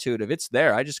attitude of it's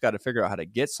there. I just got to figure out how to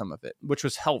get some of it, which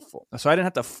was helpful. So I didn't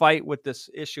have to fight with this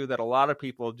issue that a lot of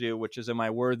people do, which is, am I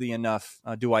worthy enough?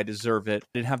 Do I deserve it? I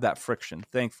didn't have that friction,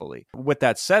 thankfully. With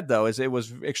that said, though, is it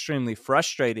was extremely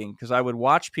frustrating because I would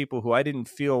watch people who I didn't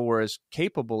feel were as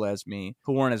capable as me,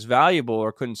 who weren't as valuable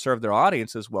or couldn't serve their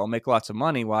audience as well, make lots of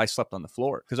money while I slept on the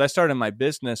floor. Because I started my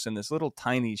business in this little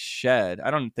tiny shed.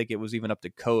 I don't think it was even up to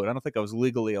code. I don't think I was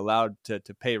legally allowed to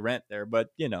pay rent there, but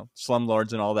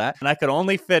slumlords and all that. And I could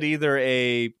only fit either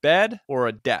a bed or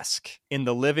a desk in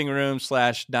the living room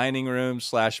 / dining room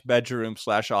 / bedroom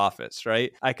 / office,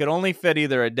 right? I could only fit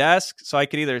either a desk, so I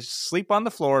could either sleep on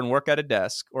the floor and work at a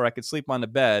desk, or I could sleep on the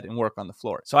bed and work on the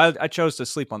floor. So I chose to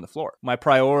sleep on the floor. My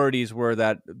priorities were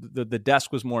that the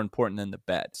desk was more important than the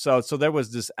bed. So there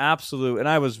was this absolute, and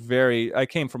I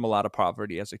came from a lot of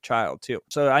poverty as a child too.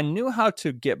 So I knew how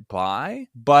to get by,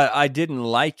 but I didn't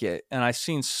like it. And I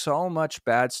seen so much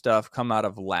bad stuff come out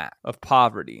of lack, of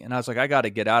poverty. And I was like, I got to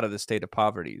get out of the state of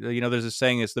poverty. There's a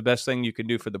saying, it's the best thing you can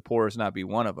do for the poor is not be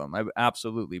one of them. I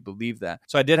absolutely believe that.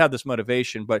 So I did have this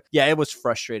motivation, but yeah, it was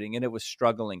frustrating and it was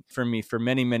struggling for me for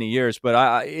many, many years.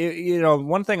 But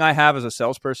one thing I have as a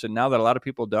salesperson now that a lot of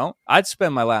people don't, I'd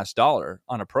spend my last dollar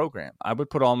on a program. I would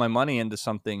put all my money into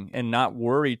something and not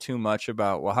worry too much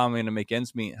about, well, how am I going to make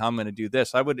ends meet? How am I going to do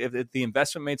this? I would, if the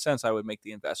investment made sense, I would make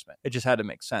the investment. It just had to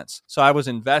make sense. So I was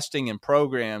investing in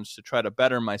programs to try to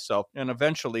better myself. And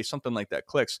eventually something like that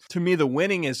clicks. To me, the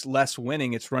winning is less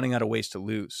winning. It's running out of ways to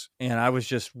lose. And I was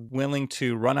just willing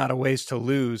to run out of ways to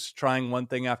lose, trying one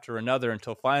thing after another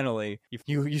until finally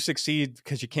you succeed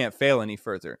because you can't fail any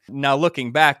further. Now,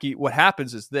 looking back, what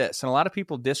happens is this, and a lot of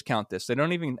people discount this. They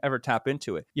don't even ever tap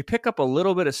into it. You pick up a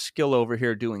little bit of skill over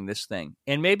here doing this thing,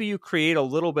 and maybe you create a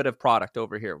little bit of product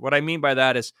over here. What I mean by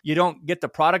that is you don't get the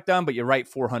product done, but you write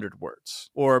 400 words.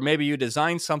 Or maybe you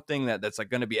design something that's like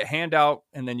going to be a handout,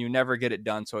 and then you never get it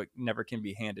done, so it never can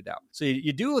be handed out. So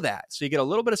you do that. So you get a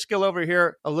little bit of skill over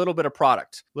here, a little bit of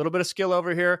product, a little bit of skill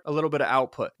over here, a little bit of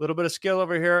output, a little bit of skill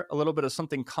over here, a little bit of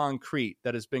something concrete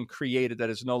that has been created that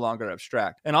is no longer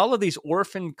abstract. And all of these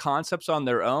orphan concepts on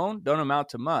their own don't amount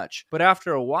to much. But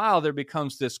after a while, there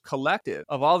becomes this collective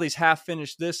of all these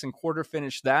half-finished this and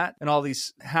quarter-finished that, and all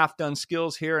these half-done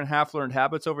skills here and half-learned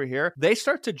habits over here. They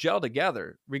start to gel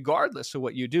together, regardless of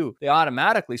what you do. They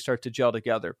automatically start to gel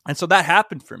together. And so that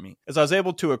happened for me, as I was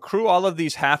able to accrue all of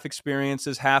these half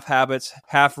experiences, half habits,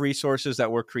 half resources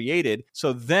that were created.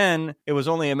 So then it was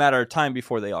only a matter of time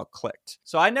before they all clicked.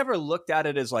 So I never looked at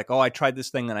it as like, oh, I tried this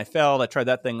thing and I failed. I tried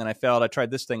that thing and I failed. I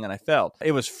tried this thing and I failed.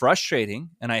 It was frustrating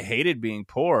and I hated being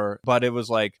poor, but it was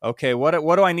like, okay, what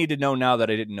do I need to know now that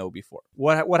I didn't know before?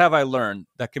 What have I learned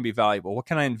that can be valuable? What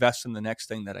can I invest in the next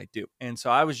thing that I do? And so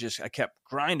I kept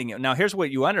grinding it. Now, here's what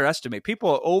you underestimate.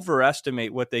 People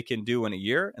overestimate what they can do in a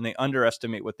year, and they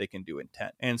underestimate what they can do in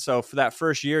 10. And so for that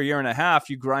first year and a half,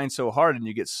 you grind so hard and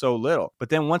you get so little. But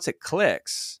then once it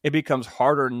clicks, it becomes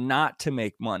harder not to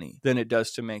make money than it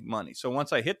does to make money. So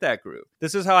once I hit that groove,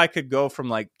 this is how I could go from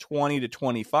like 20 to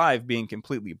 25 being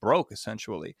completely broke,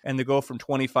 essentially, and to go from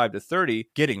 25 to 30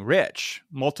 getting rich,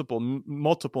 multiple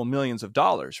millions of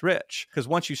dollars rich. Because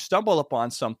once you stumble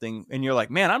upon something and you're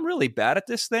like, man, I'm really bad at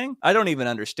this thing. I don't even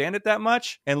understand it that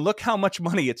much. And look how much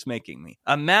money it's making me.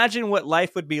 Imagine what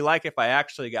life would be like if I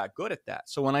actually got good at that.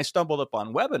 So when I stumbled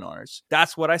upon webinars,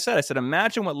 that's what I said. I said,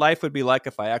 imagine what life would be like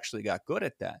if I actually got good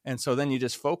at that. And so then you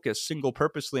just focus single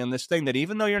purposely on this thing that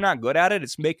even though you're not good at it,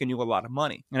 it's making you a lot of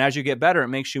money. And as you get better, it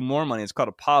makes you more money. It's called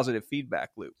a positive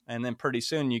feedback loop. And then pretty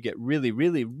soon you get really,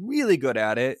 really, really good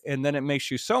at it. And then it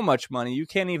makes you so much money, you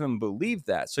can't even believe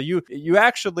that. So you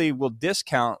actually will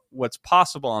discount what's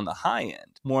possible on the high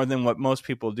end more than what most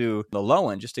people do the low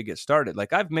end just to get started.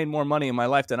 Like, I've made more money in my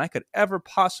life than I could ever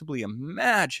possibly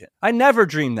imagine. I never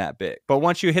dreamed that big. But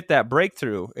once you hit that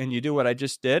breakthrough and you do what I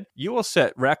just did, you will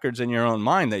set records in your own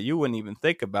mind that you wouldn't even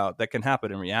think about that can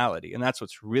happen in reality. And that's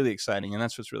what's really exciting. And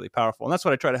that's what's really powerful. And that's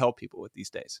what I try to help people with these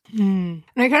days. And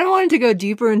I kind of wanted to go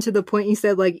deeper into the point you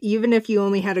said, like, even if you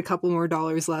only had a couple more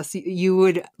dollars less, you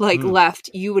would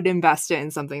you would invest it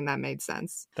in something that made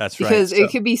sense. That's right. Because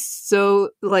it could be so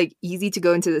like easy to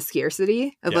go into the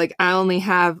scarcity of like, I only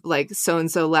have like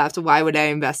so-and-so left. Why would I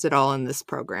invest it all in this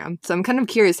program? So I'm kind of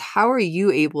curious, how are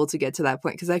you able to get to that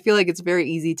point? Because I feel like it's very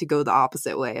easy to go the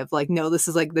opposite way of like, no, this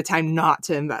is like the time not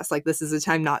to invest. Like, this is the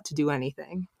time not to do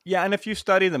anything. Yeah, and if you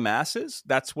study the masses,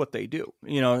 that's what they do.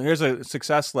 You know, here's a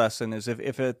success lesson is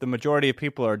if the majority of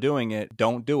people are doing it,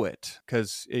 don't do it.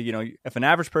 Because, you know, if an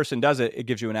average person does it, it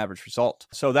gives you an average result.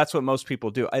 So that's what most people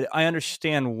do. I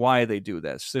understand why they do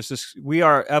this. We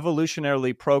are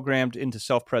evolutionarily programmed into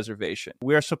self-preservation.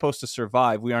 We are supposed to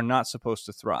survive. We are not supposed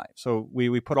to thrive. So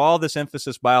we put all this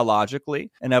emphasis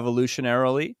biologically and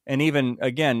evolutionarily. And even,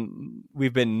 again,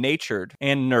 we've been natured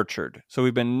and nurtured. So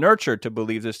we've been nurtured to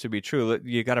believe this to be true.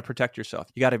 You got to protect yourself.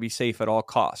 You got to be safe at all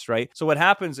costs, right? So what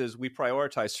happens is we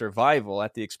prioritize survival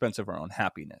at the expense of our own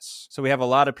happiness. So we have a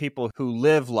lot of people who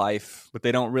live life, but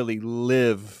they don't really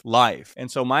live life.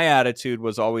 And so my attitude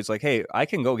was always like, hey, I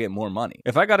can go get more money.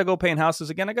 If I got to go paint houses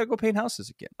again, I got to go paint houses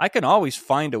again. I can always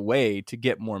find a way to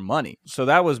get more money. So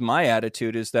that was my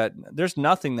attitude, is that there's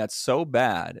nothing that's so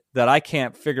bad that I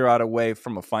can't figure out a way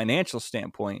from a financial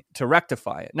standpoint to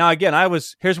rectify it. Now, again,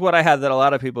 here's what I had that a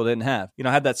lot of people didn't have. You know,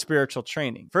 I had that spiritual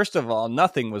training. First of all,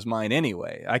 nothing was mine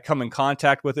anyway. I come in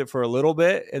contact with it for a little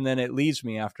bit and then it leaves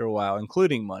me after a while,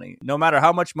 including money. No matter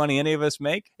how much money any of us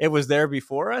make, it was there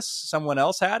before us. Someone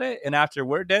else had it. And after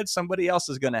we're dead, somebody else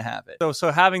is going to have it.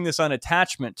 So having this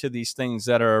unattachment to these things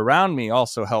that are around me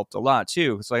also helped a lot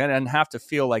too. It's like I didn't have to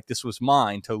feel like this was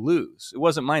mine to lose. It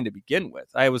wasn't mine to begin with.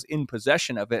 I was in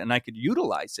possession of it and I could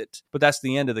utilize it, but that's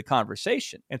the end of the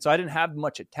conversation. And so I didn't have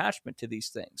much attachment to these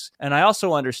things. And I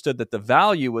also understood that the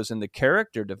value was in the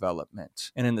character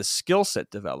development and in the skill set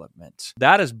development.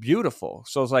 That is beautiful.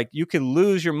 So it's like you could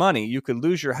lose your money, you could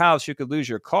lose your house, you could lose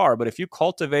your car, but if you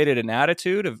cultivated an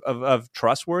attitude of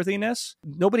trustworthiness,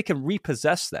 nobody can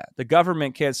repossess that. The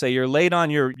government can't say you're late on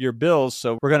your bills,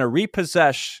 so we're going to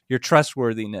repossess your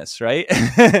trustworthiness, right?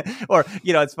 Or,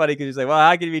 you know, it's funny because you say, well,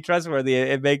 how can you be trustworthy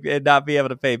and not be able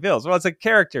to pay bills? Well, it's a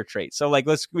character trait. So like,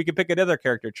 we could pick another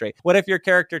character trait. What if your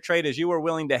character trait is you were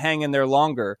willing to hang in there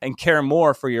longer and care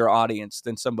more for your audience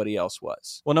than somebody else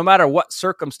was? Well, no matter what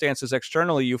circumstances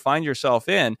externally you find yourself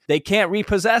in, they can't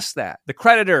repossess that. The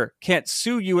creditor can't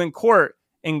sue you in court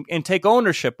and take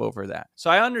ownership over that.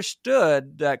 So I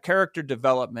understood that character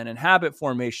development and habit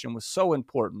formation was so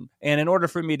important. And in order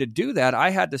for me to do that,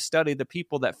 I had to study the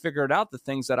people that figured out the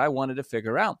things that I wanted to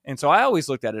figure out. And so I always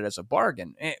looked at it as a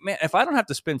bargain. Man, if I don't have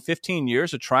to spend 15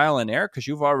 years of trial and error because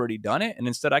you've already done it, and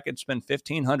instead I could spend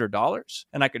 $1,500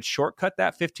 and I could shortcut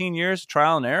that 15 years of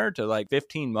trial and error to like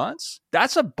 15 months,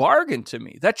 that's a bargain to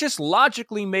me. That just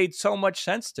logically made so much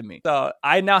sense to me. So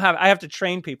I have to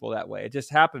train people that way. It just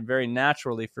happened very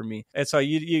naturally for me. And so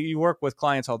you work with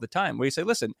clients all the time where you say,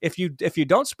 listen, if you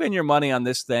don't spend your money on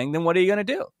this thing, then what are you going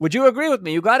to do? Would you agree with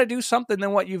me? You got to do something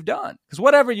than what you've done. Because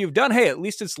whatever you've done, hey, at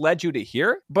least it's led you to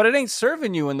here, but it ain't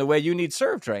serving you in the way you need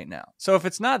served right now. So if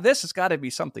it's not this, it's got to be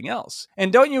something else.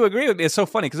 And don't you agree with me? It's so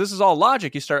funny because this is all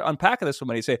logic. You start unpacking this with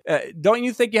somebody, you say, don't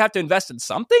you think you have to invest in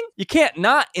something? You can't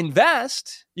not invest.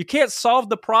 You can't solve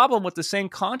the problem with the same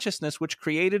consciousness which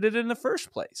created it in the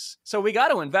first place. So we got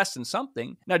to invest in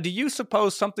something. Now, do you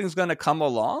suppose something's going to come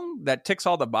along that ticks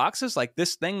all the boxes? Like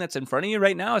this thing that's in front of you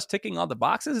right now is ticking all the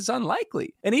boxes? It's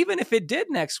unlikely. And even if it did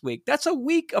next week, that's a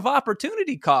week of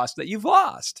opportunity cost that you've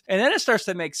lost. And then it starts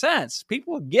to make sense.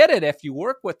 People get it if you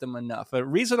work with them enough. A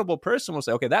reasonable person will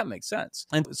say, okay, that makes sense.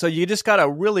 And so you just got to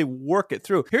really work it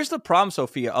through. Here's the problem,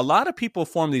 Sophia. A lot of people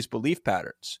form these belief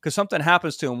patterns because something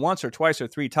happens to them once or twice or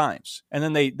three times. And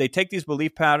then they take these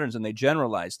belief patterns and they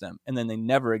generalize them and then they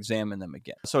never examine them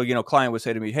again. So, you know, client would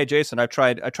say to me, hey, Jason, I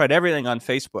tried everything on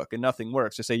Facebook and nothing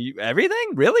works. I say,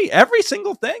 everything? Really? Every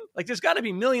single thing? Like there's got to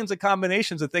be millions of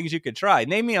combinations of things you could try.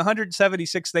 Name me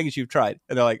 176 things you've tried.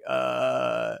 And they're like,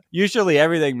 usually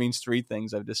everything means three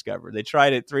things I've discovered. They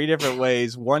tried it three different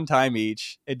ways, one time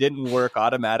each. It didn't work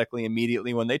automatically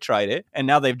immediately when they tried it. And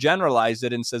now they've generalized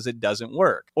it and says it doesn't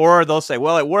work. Or they'll say,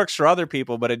 well, it works for other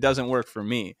people, but it doesn't work for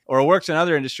me. Or it works in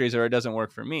other industries or it doesn't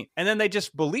work for me. And then they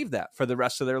just believe that for the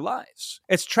rest of their lives.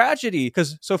 It's tragedy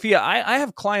because, Sophia, I I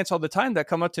have clients all the time that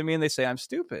come up to me and they say I'm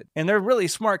stupid, and they're really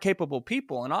smart, capable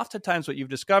people. And oftentimes what you've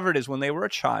discovered is when they were a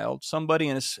child, somebody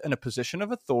in a position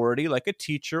of authority, like a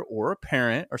teacher or a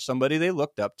parent or somebody they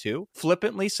looked up to,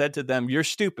 flippantly said to them, "You're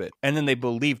stupid." And then they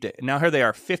believed it. And now here they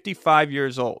are, 55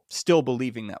 years old, still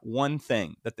believing that one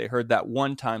thing that they heard that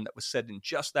one time that was said in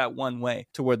just that one way,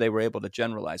 to where they were able to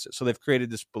generalize it. So they've created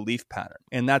this belief pattern.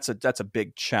 And that's a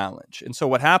big challenge. And so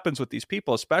what happens with these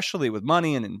people, especially with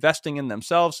money and investing in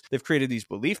themselves, they've created these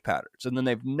belief patterns, and then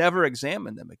they've never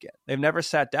examined them again. They've never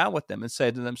sat down with them and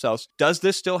said to themselves, does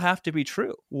this still have to be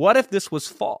true? What if this was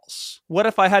false? What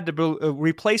if I had to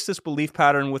replace this belief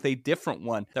pattern with a different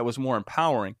one that was more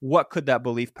empowering? What could that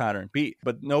belief pattern be?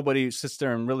 But nobody sits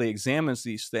there and really examines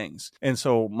these things. And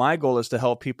so my goal is to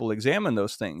help people examine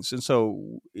those things. And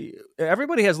so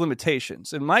everybody has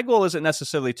limitations. And my goal isn't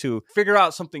necessarily to figure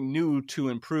out something new to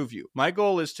improve you. My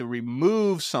goal is to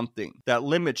remove something that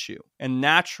limits you. And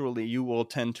naturally, you will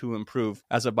tend to improve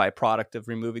as a byproduct of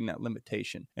removing that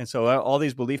limitation. And so all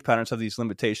these belief patterns have these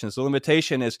limitations. The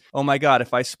limitation is, oh my God,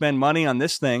 if I spend money on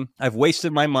this thing, I've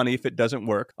wasted my money if it doesn't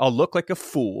work. I'll look like a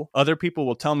fool. Other people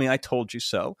will tell me I told you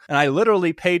so. And I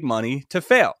literally paid money to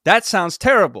fail. That sounds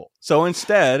terrible. So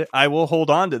instead, I will hold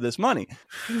on to this money.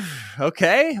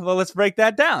 Okay, well, let's break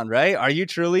that down, right? Are you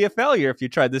truly a failure if you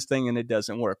tried this thing and it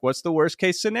doesn't work? What's the worst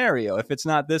case scenario? If it's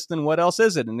not this, then what else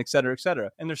is it? And et cetera, et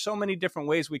cetera. And there's so many different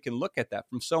ways we can look at that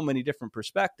from so many different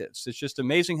perspectives. It's just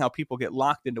amazing how people get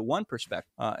locked into one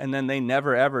perspective and then they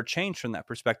never, ever change from that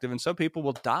perspective. And some people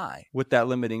will die with that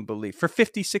limiting belief for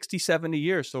 50, 60, 70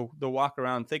 years. So they'll walk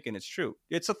around thinking it's true.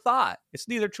 It's a thought. It's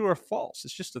neither true or false.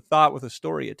 It's just a thought with a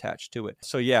story attached to it.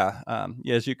 So yeah,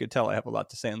 as you could tell, I have a lot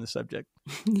to say on this subject.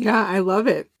 Yeah, I love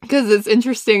it because it's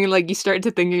interesting. Like you start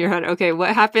to think in your head, okay,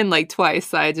 what happened like twice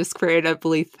that I just created a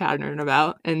belief pattern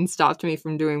about and stopped me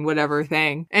from doing whatever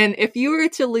thing. And if you were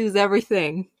to lose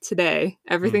everything today,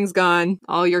 everything's gone,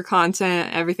 all your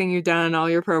content, everything you've done, all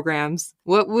your programs,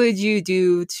 what would you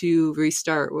do to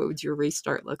restart? What would your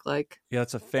restart look like? Yeah,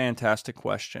 that's a fantastic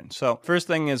question. So first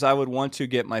thing is I would want to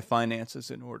get my finances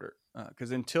in order.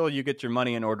 Because until you get your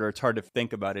money in order, it's hard to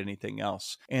think about anything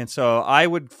else. And so I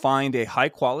would find a high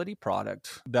quality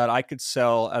product that I could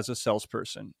sell as a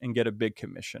salesperson and get a big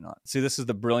commission on. See, this is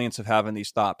the brilliance of having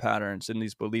these thought patterns and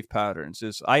these belief patterns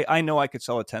is I know I could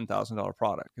sell a $10,000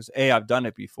 product because A, I've done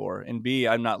it before, and B,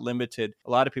 I'm not limited.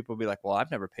 A lot of people will be like, well, I've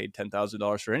never paid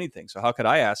 $10,000 for anything. So how could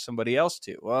I ask somebody else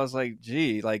to? Well, I was like,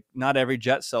 gee, like not every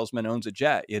jet salesman owns a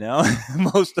jet, you know,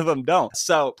 most of them don't.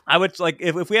 So I would like,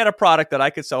 if we had a product that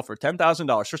I could sell for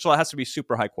 $10,000, first of all, it has to be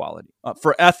super high quality.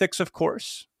 For ethics, of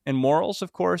course, and morals,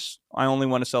 of course, I only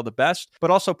want to sell the best,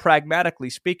 but also pragmatically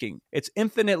speaking, it's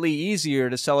infinitely easier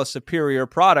to sell a superior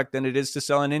product than it is to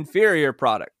sell an inferior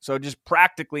product. So it just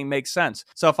practically makes sense.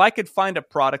 So if I could find a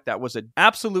product that was an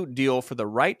absolute deal for the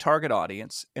right target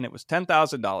audience, and it was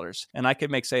 $10,000, and I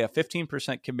could make, say, a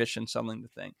 15% commission selling the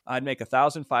thing, I'd make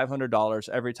 $1,500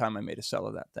 every time I made a sell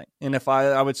of that thing. And if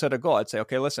I would set a goal, I'd say,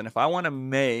 okay, listen, if I want to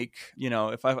make,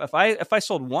 if I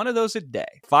sold one of those a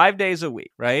day, 5 days a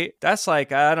week, right? That's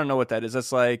like, I don't know what that is.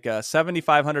 That's like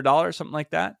 $7,500, something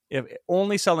like that. If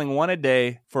only selling one a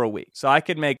day for a week. So I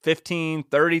could make 15,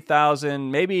 30,000,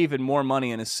 maybe even more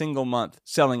money in a single month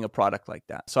selling a product like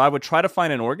that. So I would try to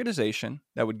find an organization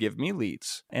that would give me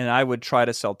leads, and I would try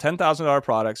to sell $10,000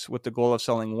 products with the goal of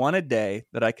selling one a day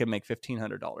that I could make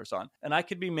 $1,500 on. And I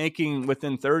could be making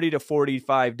within 30 to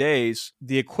 45 days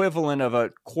the equivalent of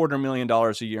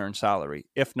 $250,000 a year in salary,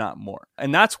 if not more.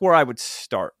 And that's where I would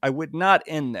start. I would not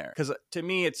end there because to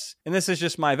me, and this is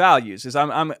just my values, is I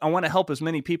want to help as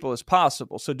many people as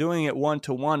possible. So doing it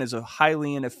one-to-one is a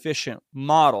highly inefficient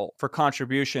model for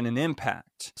contribution and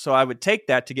impact. So I would take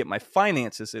that to get my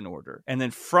finances in order. And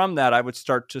then from that, I would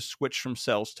start to switch from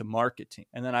sales to marketing.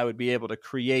 And then I would be able to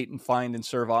create and find and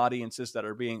serve audiences that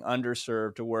are being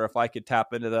underserved, to where if I could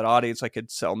tap into that audience, I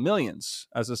could sell millions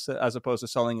as opposed to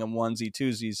selling them onesie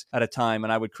twosies at a time.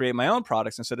 And I would create my own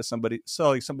products instead of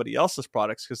selling somebody else's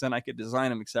products, because then I could design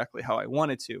them exactly how I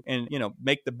wanted to, and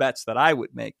make the bets that I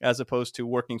would make, as opposed to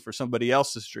working for somebody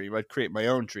else's dream. I'd create my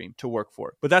own dream to work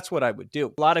for. But that's what I would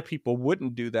do. A lot of people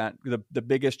wouldn't do that. The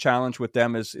biggest challenge with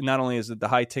them is not only is it the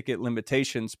high ticket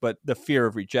limitations, but the fear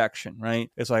of rejection, right?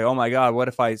 It's like, oh my God, what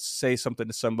if I say something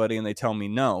to somebody and they tell me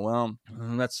no? Well,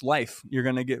 that's life. You're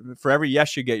going to get, for every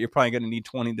yes you get, you're probably going to need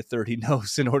 20 to 30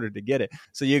 no's in order to get it.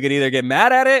 So you could either get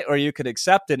mad at it, or you could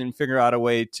accept it and figure out a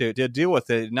way to deal with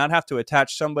it, not have to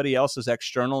attach somebody else's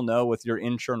external no with your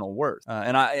internal worth.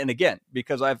 And again,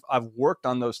 because I've worked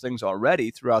on those things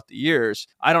already throughout the years,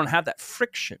 I don't have that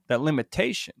friction, that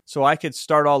limitation. So I could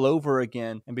start all over again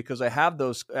in, and because I have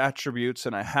those attributes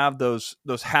and I have those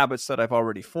habits that I've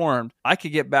already formed, I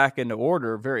could get back into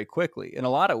order very quickly. In a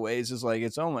lot of ways, it's like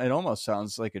it almost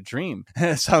sounds like a dream.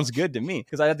 It sounds good to me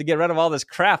because I have to get rid of all this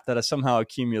crap that I somehow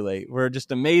accumulate. We're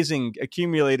just amazing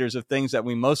accumulators of things that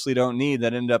we mostly don't need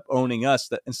that end up owning us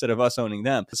instead of us owning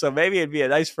them. So maybe it'd be a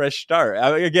nice fresh start.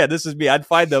 Again, this is me. I'd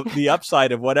find the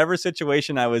upside of whatever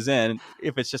situation I was in.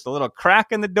 If it's just a little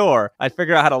crack in the door, I'd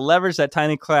figure out how to leverage that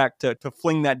tiny crack to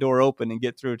fling that door open and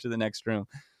get through to the next room.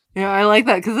 Yeah, I like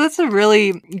that because that's a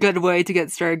really good way to get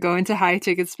started. Go into high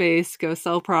ticket space, go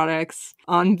sell products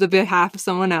on the behalf of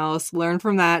someone else, learn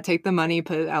from that, take the money,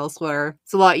 put it elsewhere.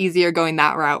 It's a lot easier going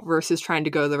that route versus trying to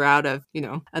go the route of,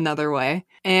 another way.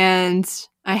 And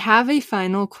I have a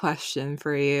final question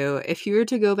for you. If you were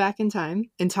to go back in time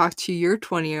and talk to your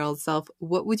 20-year-old self,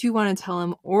 what would you want to tell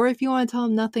him? Or if you want to tell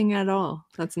him nothing at all,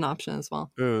 that's an option as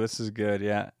well. Ooh, this is good.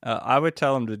 Yeah. I would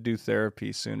tell him to do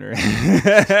therapy sooner.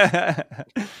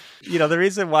 The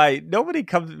reason why nobody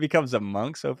becomes a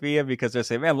monk, Sophia, because they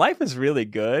say, man, life is really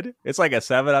good. It's like a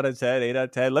 7 out of 10, 8 out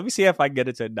of 10. Let me see if I can get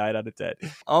it to a 9 out of 10.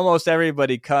 Almost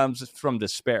everybody comes from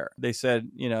despair. They said,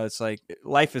 it's like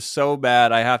life is so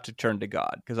bad, I have to turn to God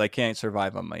because I can't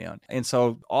survive on my own. And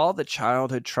so all the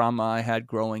childhood trauma I had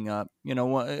growing up,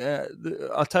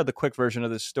 I'll tell the quick version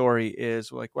of this story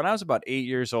is like when I was about 8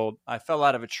 years old, I fell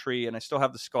out of a tree and I still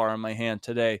have the scar on my hand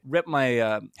today, ripped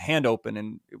my hand open.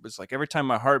 And it was like every time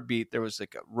my heart beat, there was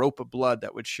like a rope of blood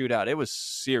that would shoot out. It was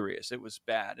serious. It was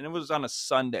bad. And it was on a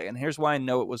Sunday. And here's why I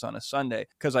know it was on a Sunday,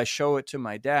 because I show it to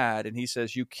my dad and he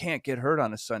says, you can't get hurt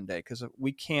on a Sunday because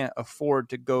we can't afford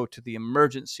to go to the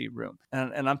emergency room.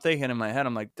 And I'm thinking in my head,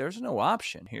 I'm like, there's no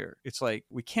option here. It's like,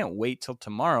 we can't wait till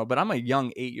tomorrow, but I'm a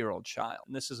young 8-year-old child.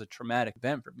 And this is a traumatic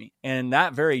event for me. And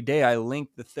that very day, I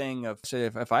linked the thing of, say,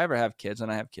 if I ever have kids,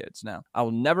 and I have kids now, I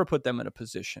will never put them in a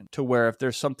position to where if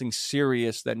there's something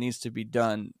serious that needs to be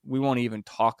done, we won't even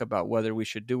talk about whether we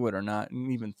should do it or not,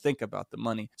 and even think about the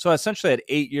money. So essentially at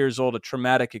 8 years old, a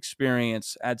traumatic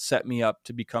experience had set me up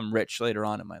to become rich later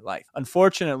on in my life.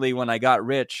 Unfortunately, when I got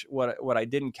rich, what I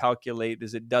didn't calculate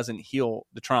is it doesn't heal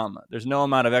the trauma. There's no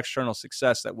amount of external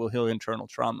success that will heal internal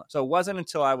trauma. So it wasn't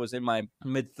until I was in my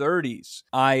mid-30s,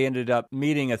 I ended up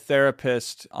meeting a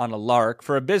therapist on a lark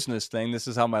for a business thing. This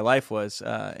is how my life was.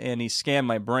 And he scanned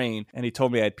my brain and he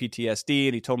told me I had PTSD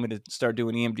and he told me to start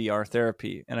doing EMDR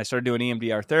therapy. And I started doing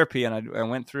EMDR therapy and I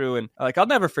went through and I'll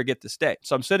never forget this day.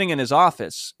 So I'm sitting in his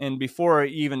office and before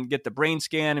you even get the brain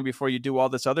scan and before you do all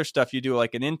this other stuff, you do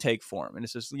like an intake form. And it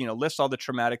says, list all the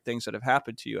traumatic things that have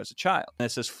happened to you as a child. And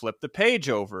it says, flip the page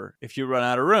over if you run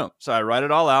out of room. So I write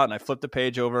it all out and I flip the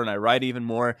page over and I write even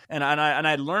more. And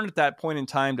I learned at that point in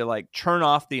time to like turn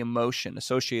off the emotion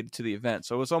associated to the event.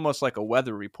 So it was almost like a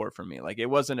weather report for me. Like it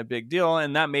wasn't a big deal.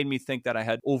 And that made me think that I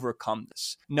had overcome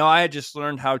this. No, I had just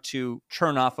learned how to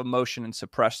turn off emotion and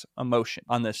suppress emotion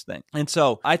on this thing. And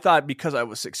so I thought because I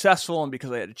was successful and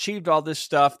because I had achieved all this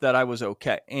stuff that I was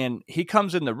okay. And he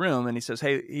comes in the room and he says,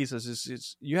 hey,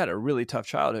 you had a really tough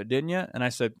childhood, didn't you? And I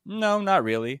said, no, not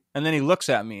really. And then he looks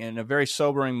at me in a very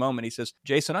sobering moment. He says,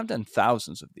 Jason, I've done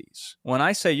thousands of these. When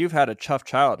I say you've had a tough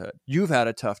childhood, you've had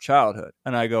a tough childhood.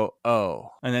 And I go, oh.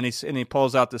 And then he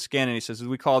pulls out the scan and he says,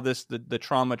 we call this the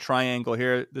trauma triangle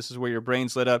here. This is where your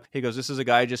brain's lit up. He goes, this is a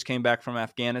guy who just came back from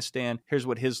Afghanistan. Here's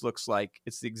what his looks like.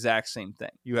 It's the exact same thing.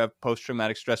 You have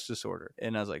post-traumatic stress disorder.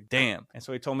 And I was like, damn. And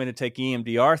so he told me to take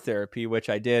EMDR therapy, which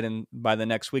I did. And by the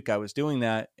next week I was doing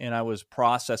that and I was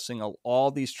processing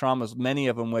all these traumas, many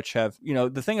of them which have,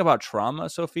 the thing about trauma,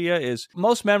 Sophia, is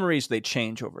most memories, they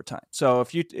change over time. So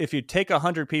if you take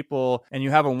 100 people and you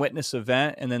have them witness an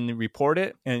event and then you report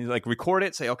it and you like record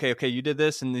it, say, okay, you did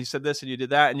this and you said this and you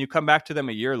did that. And you come back to them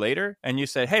a year later and you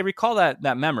say, hey, recall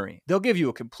that memory. They'll give you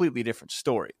a completely different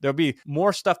story. There'll be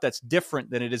more stuff that's different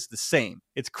than it is the same.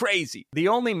 It's crazy. The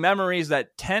only memories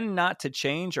that tend not to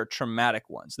change are traumatic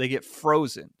ones. They get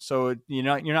frozen. So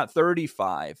you're not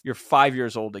 35, you're 5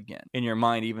 years old again in your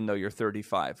mind, even though you're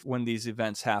 35 when these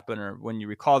events happen or when you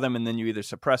recall them and then you either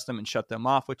suppress them and shut them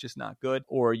off, which is not good,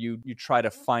 or you try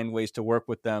to find ways to work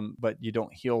with them, but you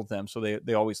don't heal them. So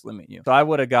they always limit you. So I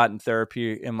would have gotten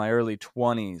therapy in my early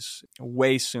 20s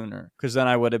way sooner because then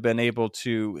I would have been able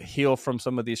to heal from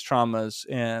some of these traumas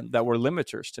and that were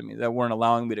limiters to me, that weren't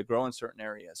allowing me to grow in certain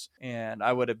areas. And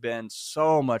I would have been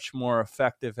so much more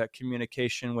effective at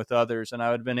communication with others. And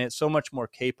I would have been so much more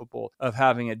capable of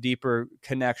having a deeper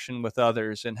connection with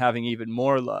others and having even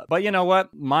more love. But you know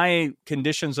what? My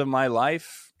conditions of my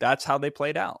life, that's how they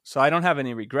played out. So I don't have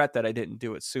any regret that I didn't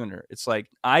do it sooner. It's like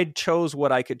I chose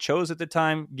what I could choose at the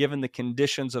time, given the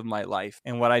conditions of my life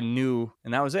and what I knew,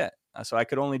 and that was it. So I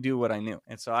could only do what I knew.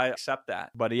 And so I accept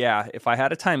that. But yeah, if I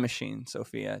had a time machine,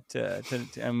 Sophia, I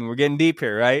mean, we're getting deep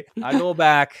here, right? I'd go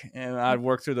back and I'd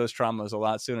work through those traumas a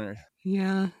lot sooner.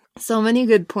 Yeah. So many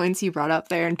good points you brought up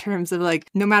there in terms of like,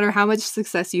 no matter how much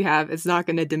success you have, it's not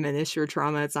going to diminish your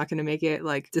trauma. It's not going to make it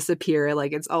like disappear.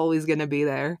 Like it's always going to be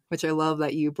there, which I love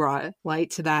that you brought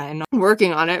light to that and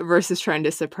working on it versus trying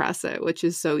to suppress it, which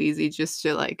is so easy just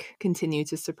to like continue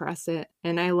to suppress it.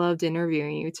 And I loved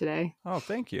interviewing you today. Oh,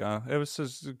 thank you. It was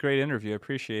just a great interview. I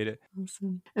appreciate it.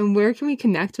 Awesome. And where can we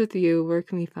connect with you? Where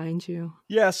can we find you?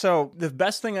 Yeah, so the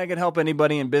best thing I could help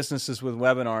anybody in business is with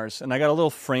webinars. And I got a little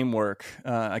framework.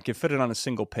 I could fit it on a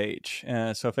single page.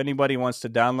 So if anybody wants to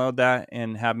download that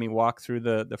and have me walk through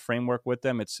the framework with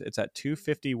them, it's at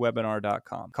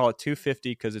 250webinar.com. Call it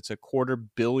 250 because it's $250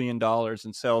 million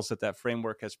in sales that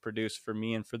framework has produced for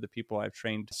me and for the people I've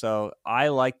trained. So I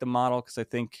like the model because I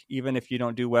think even if you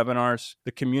don't do webinars,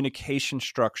 the communication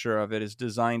structure of it is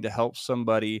designed to help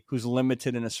somebody who's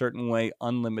limited in a certain way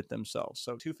unlimit themselves.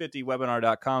 So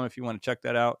 250webinar.com, if you want to check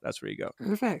that out, that's where you go.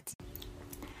 Perfect.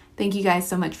 Thank you guys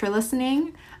so much for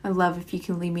listening. I'd love if you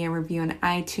can leave me a review on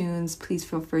iTunes. Please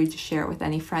feel free to share it with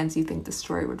any friends you think the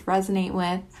story would resonate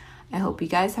with. I hope you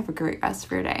guys have a great rest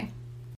of your day.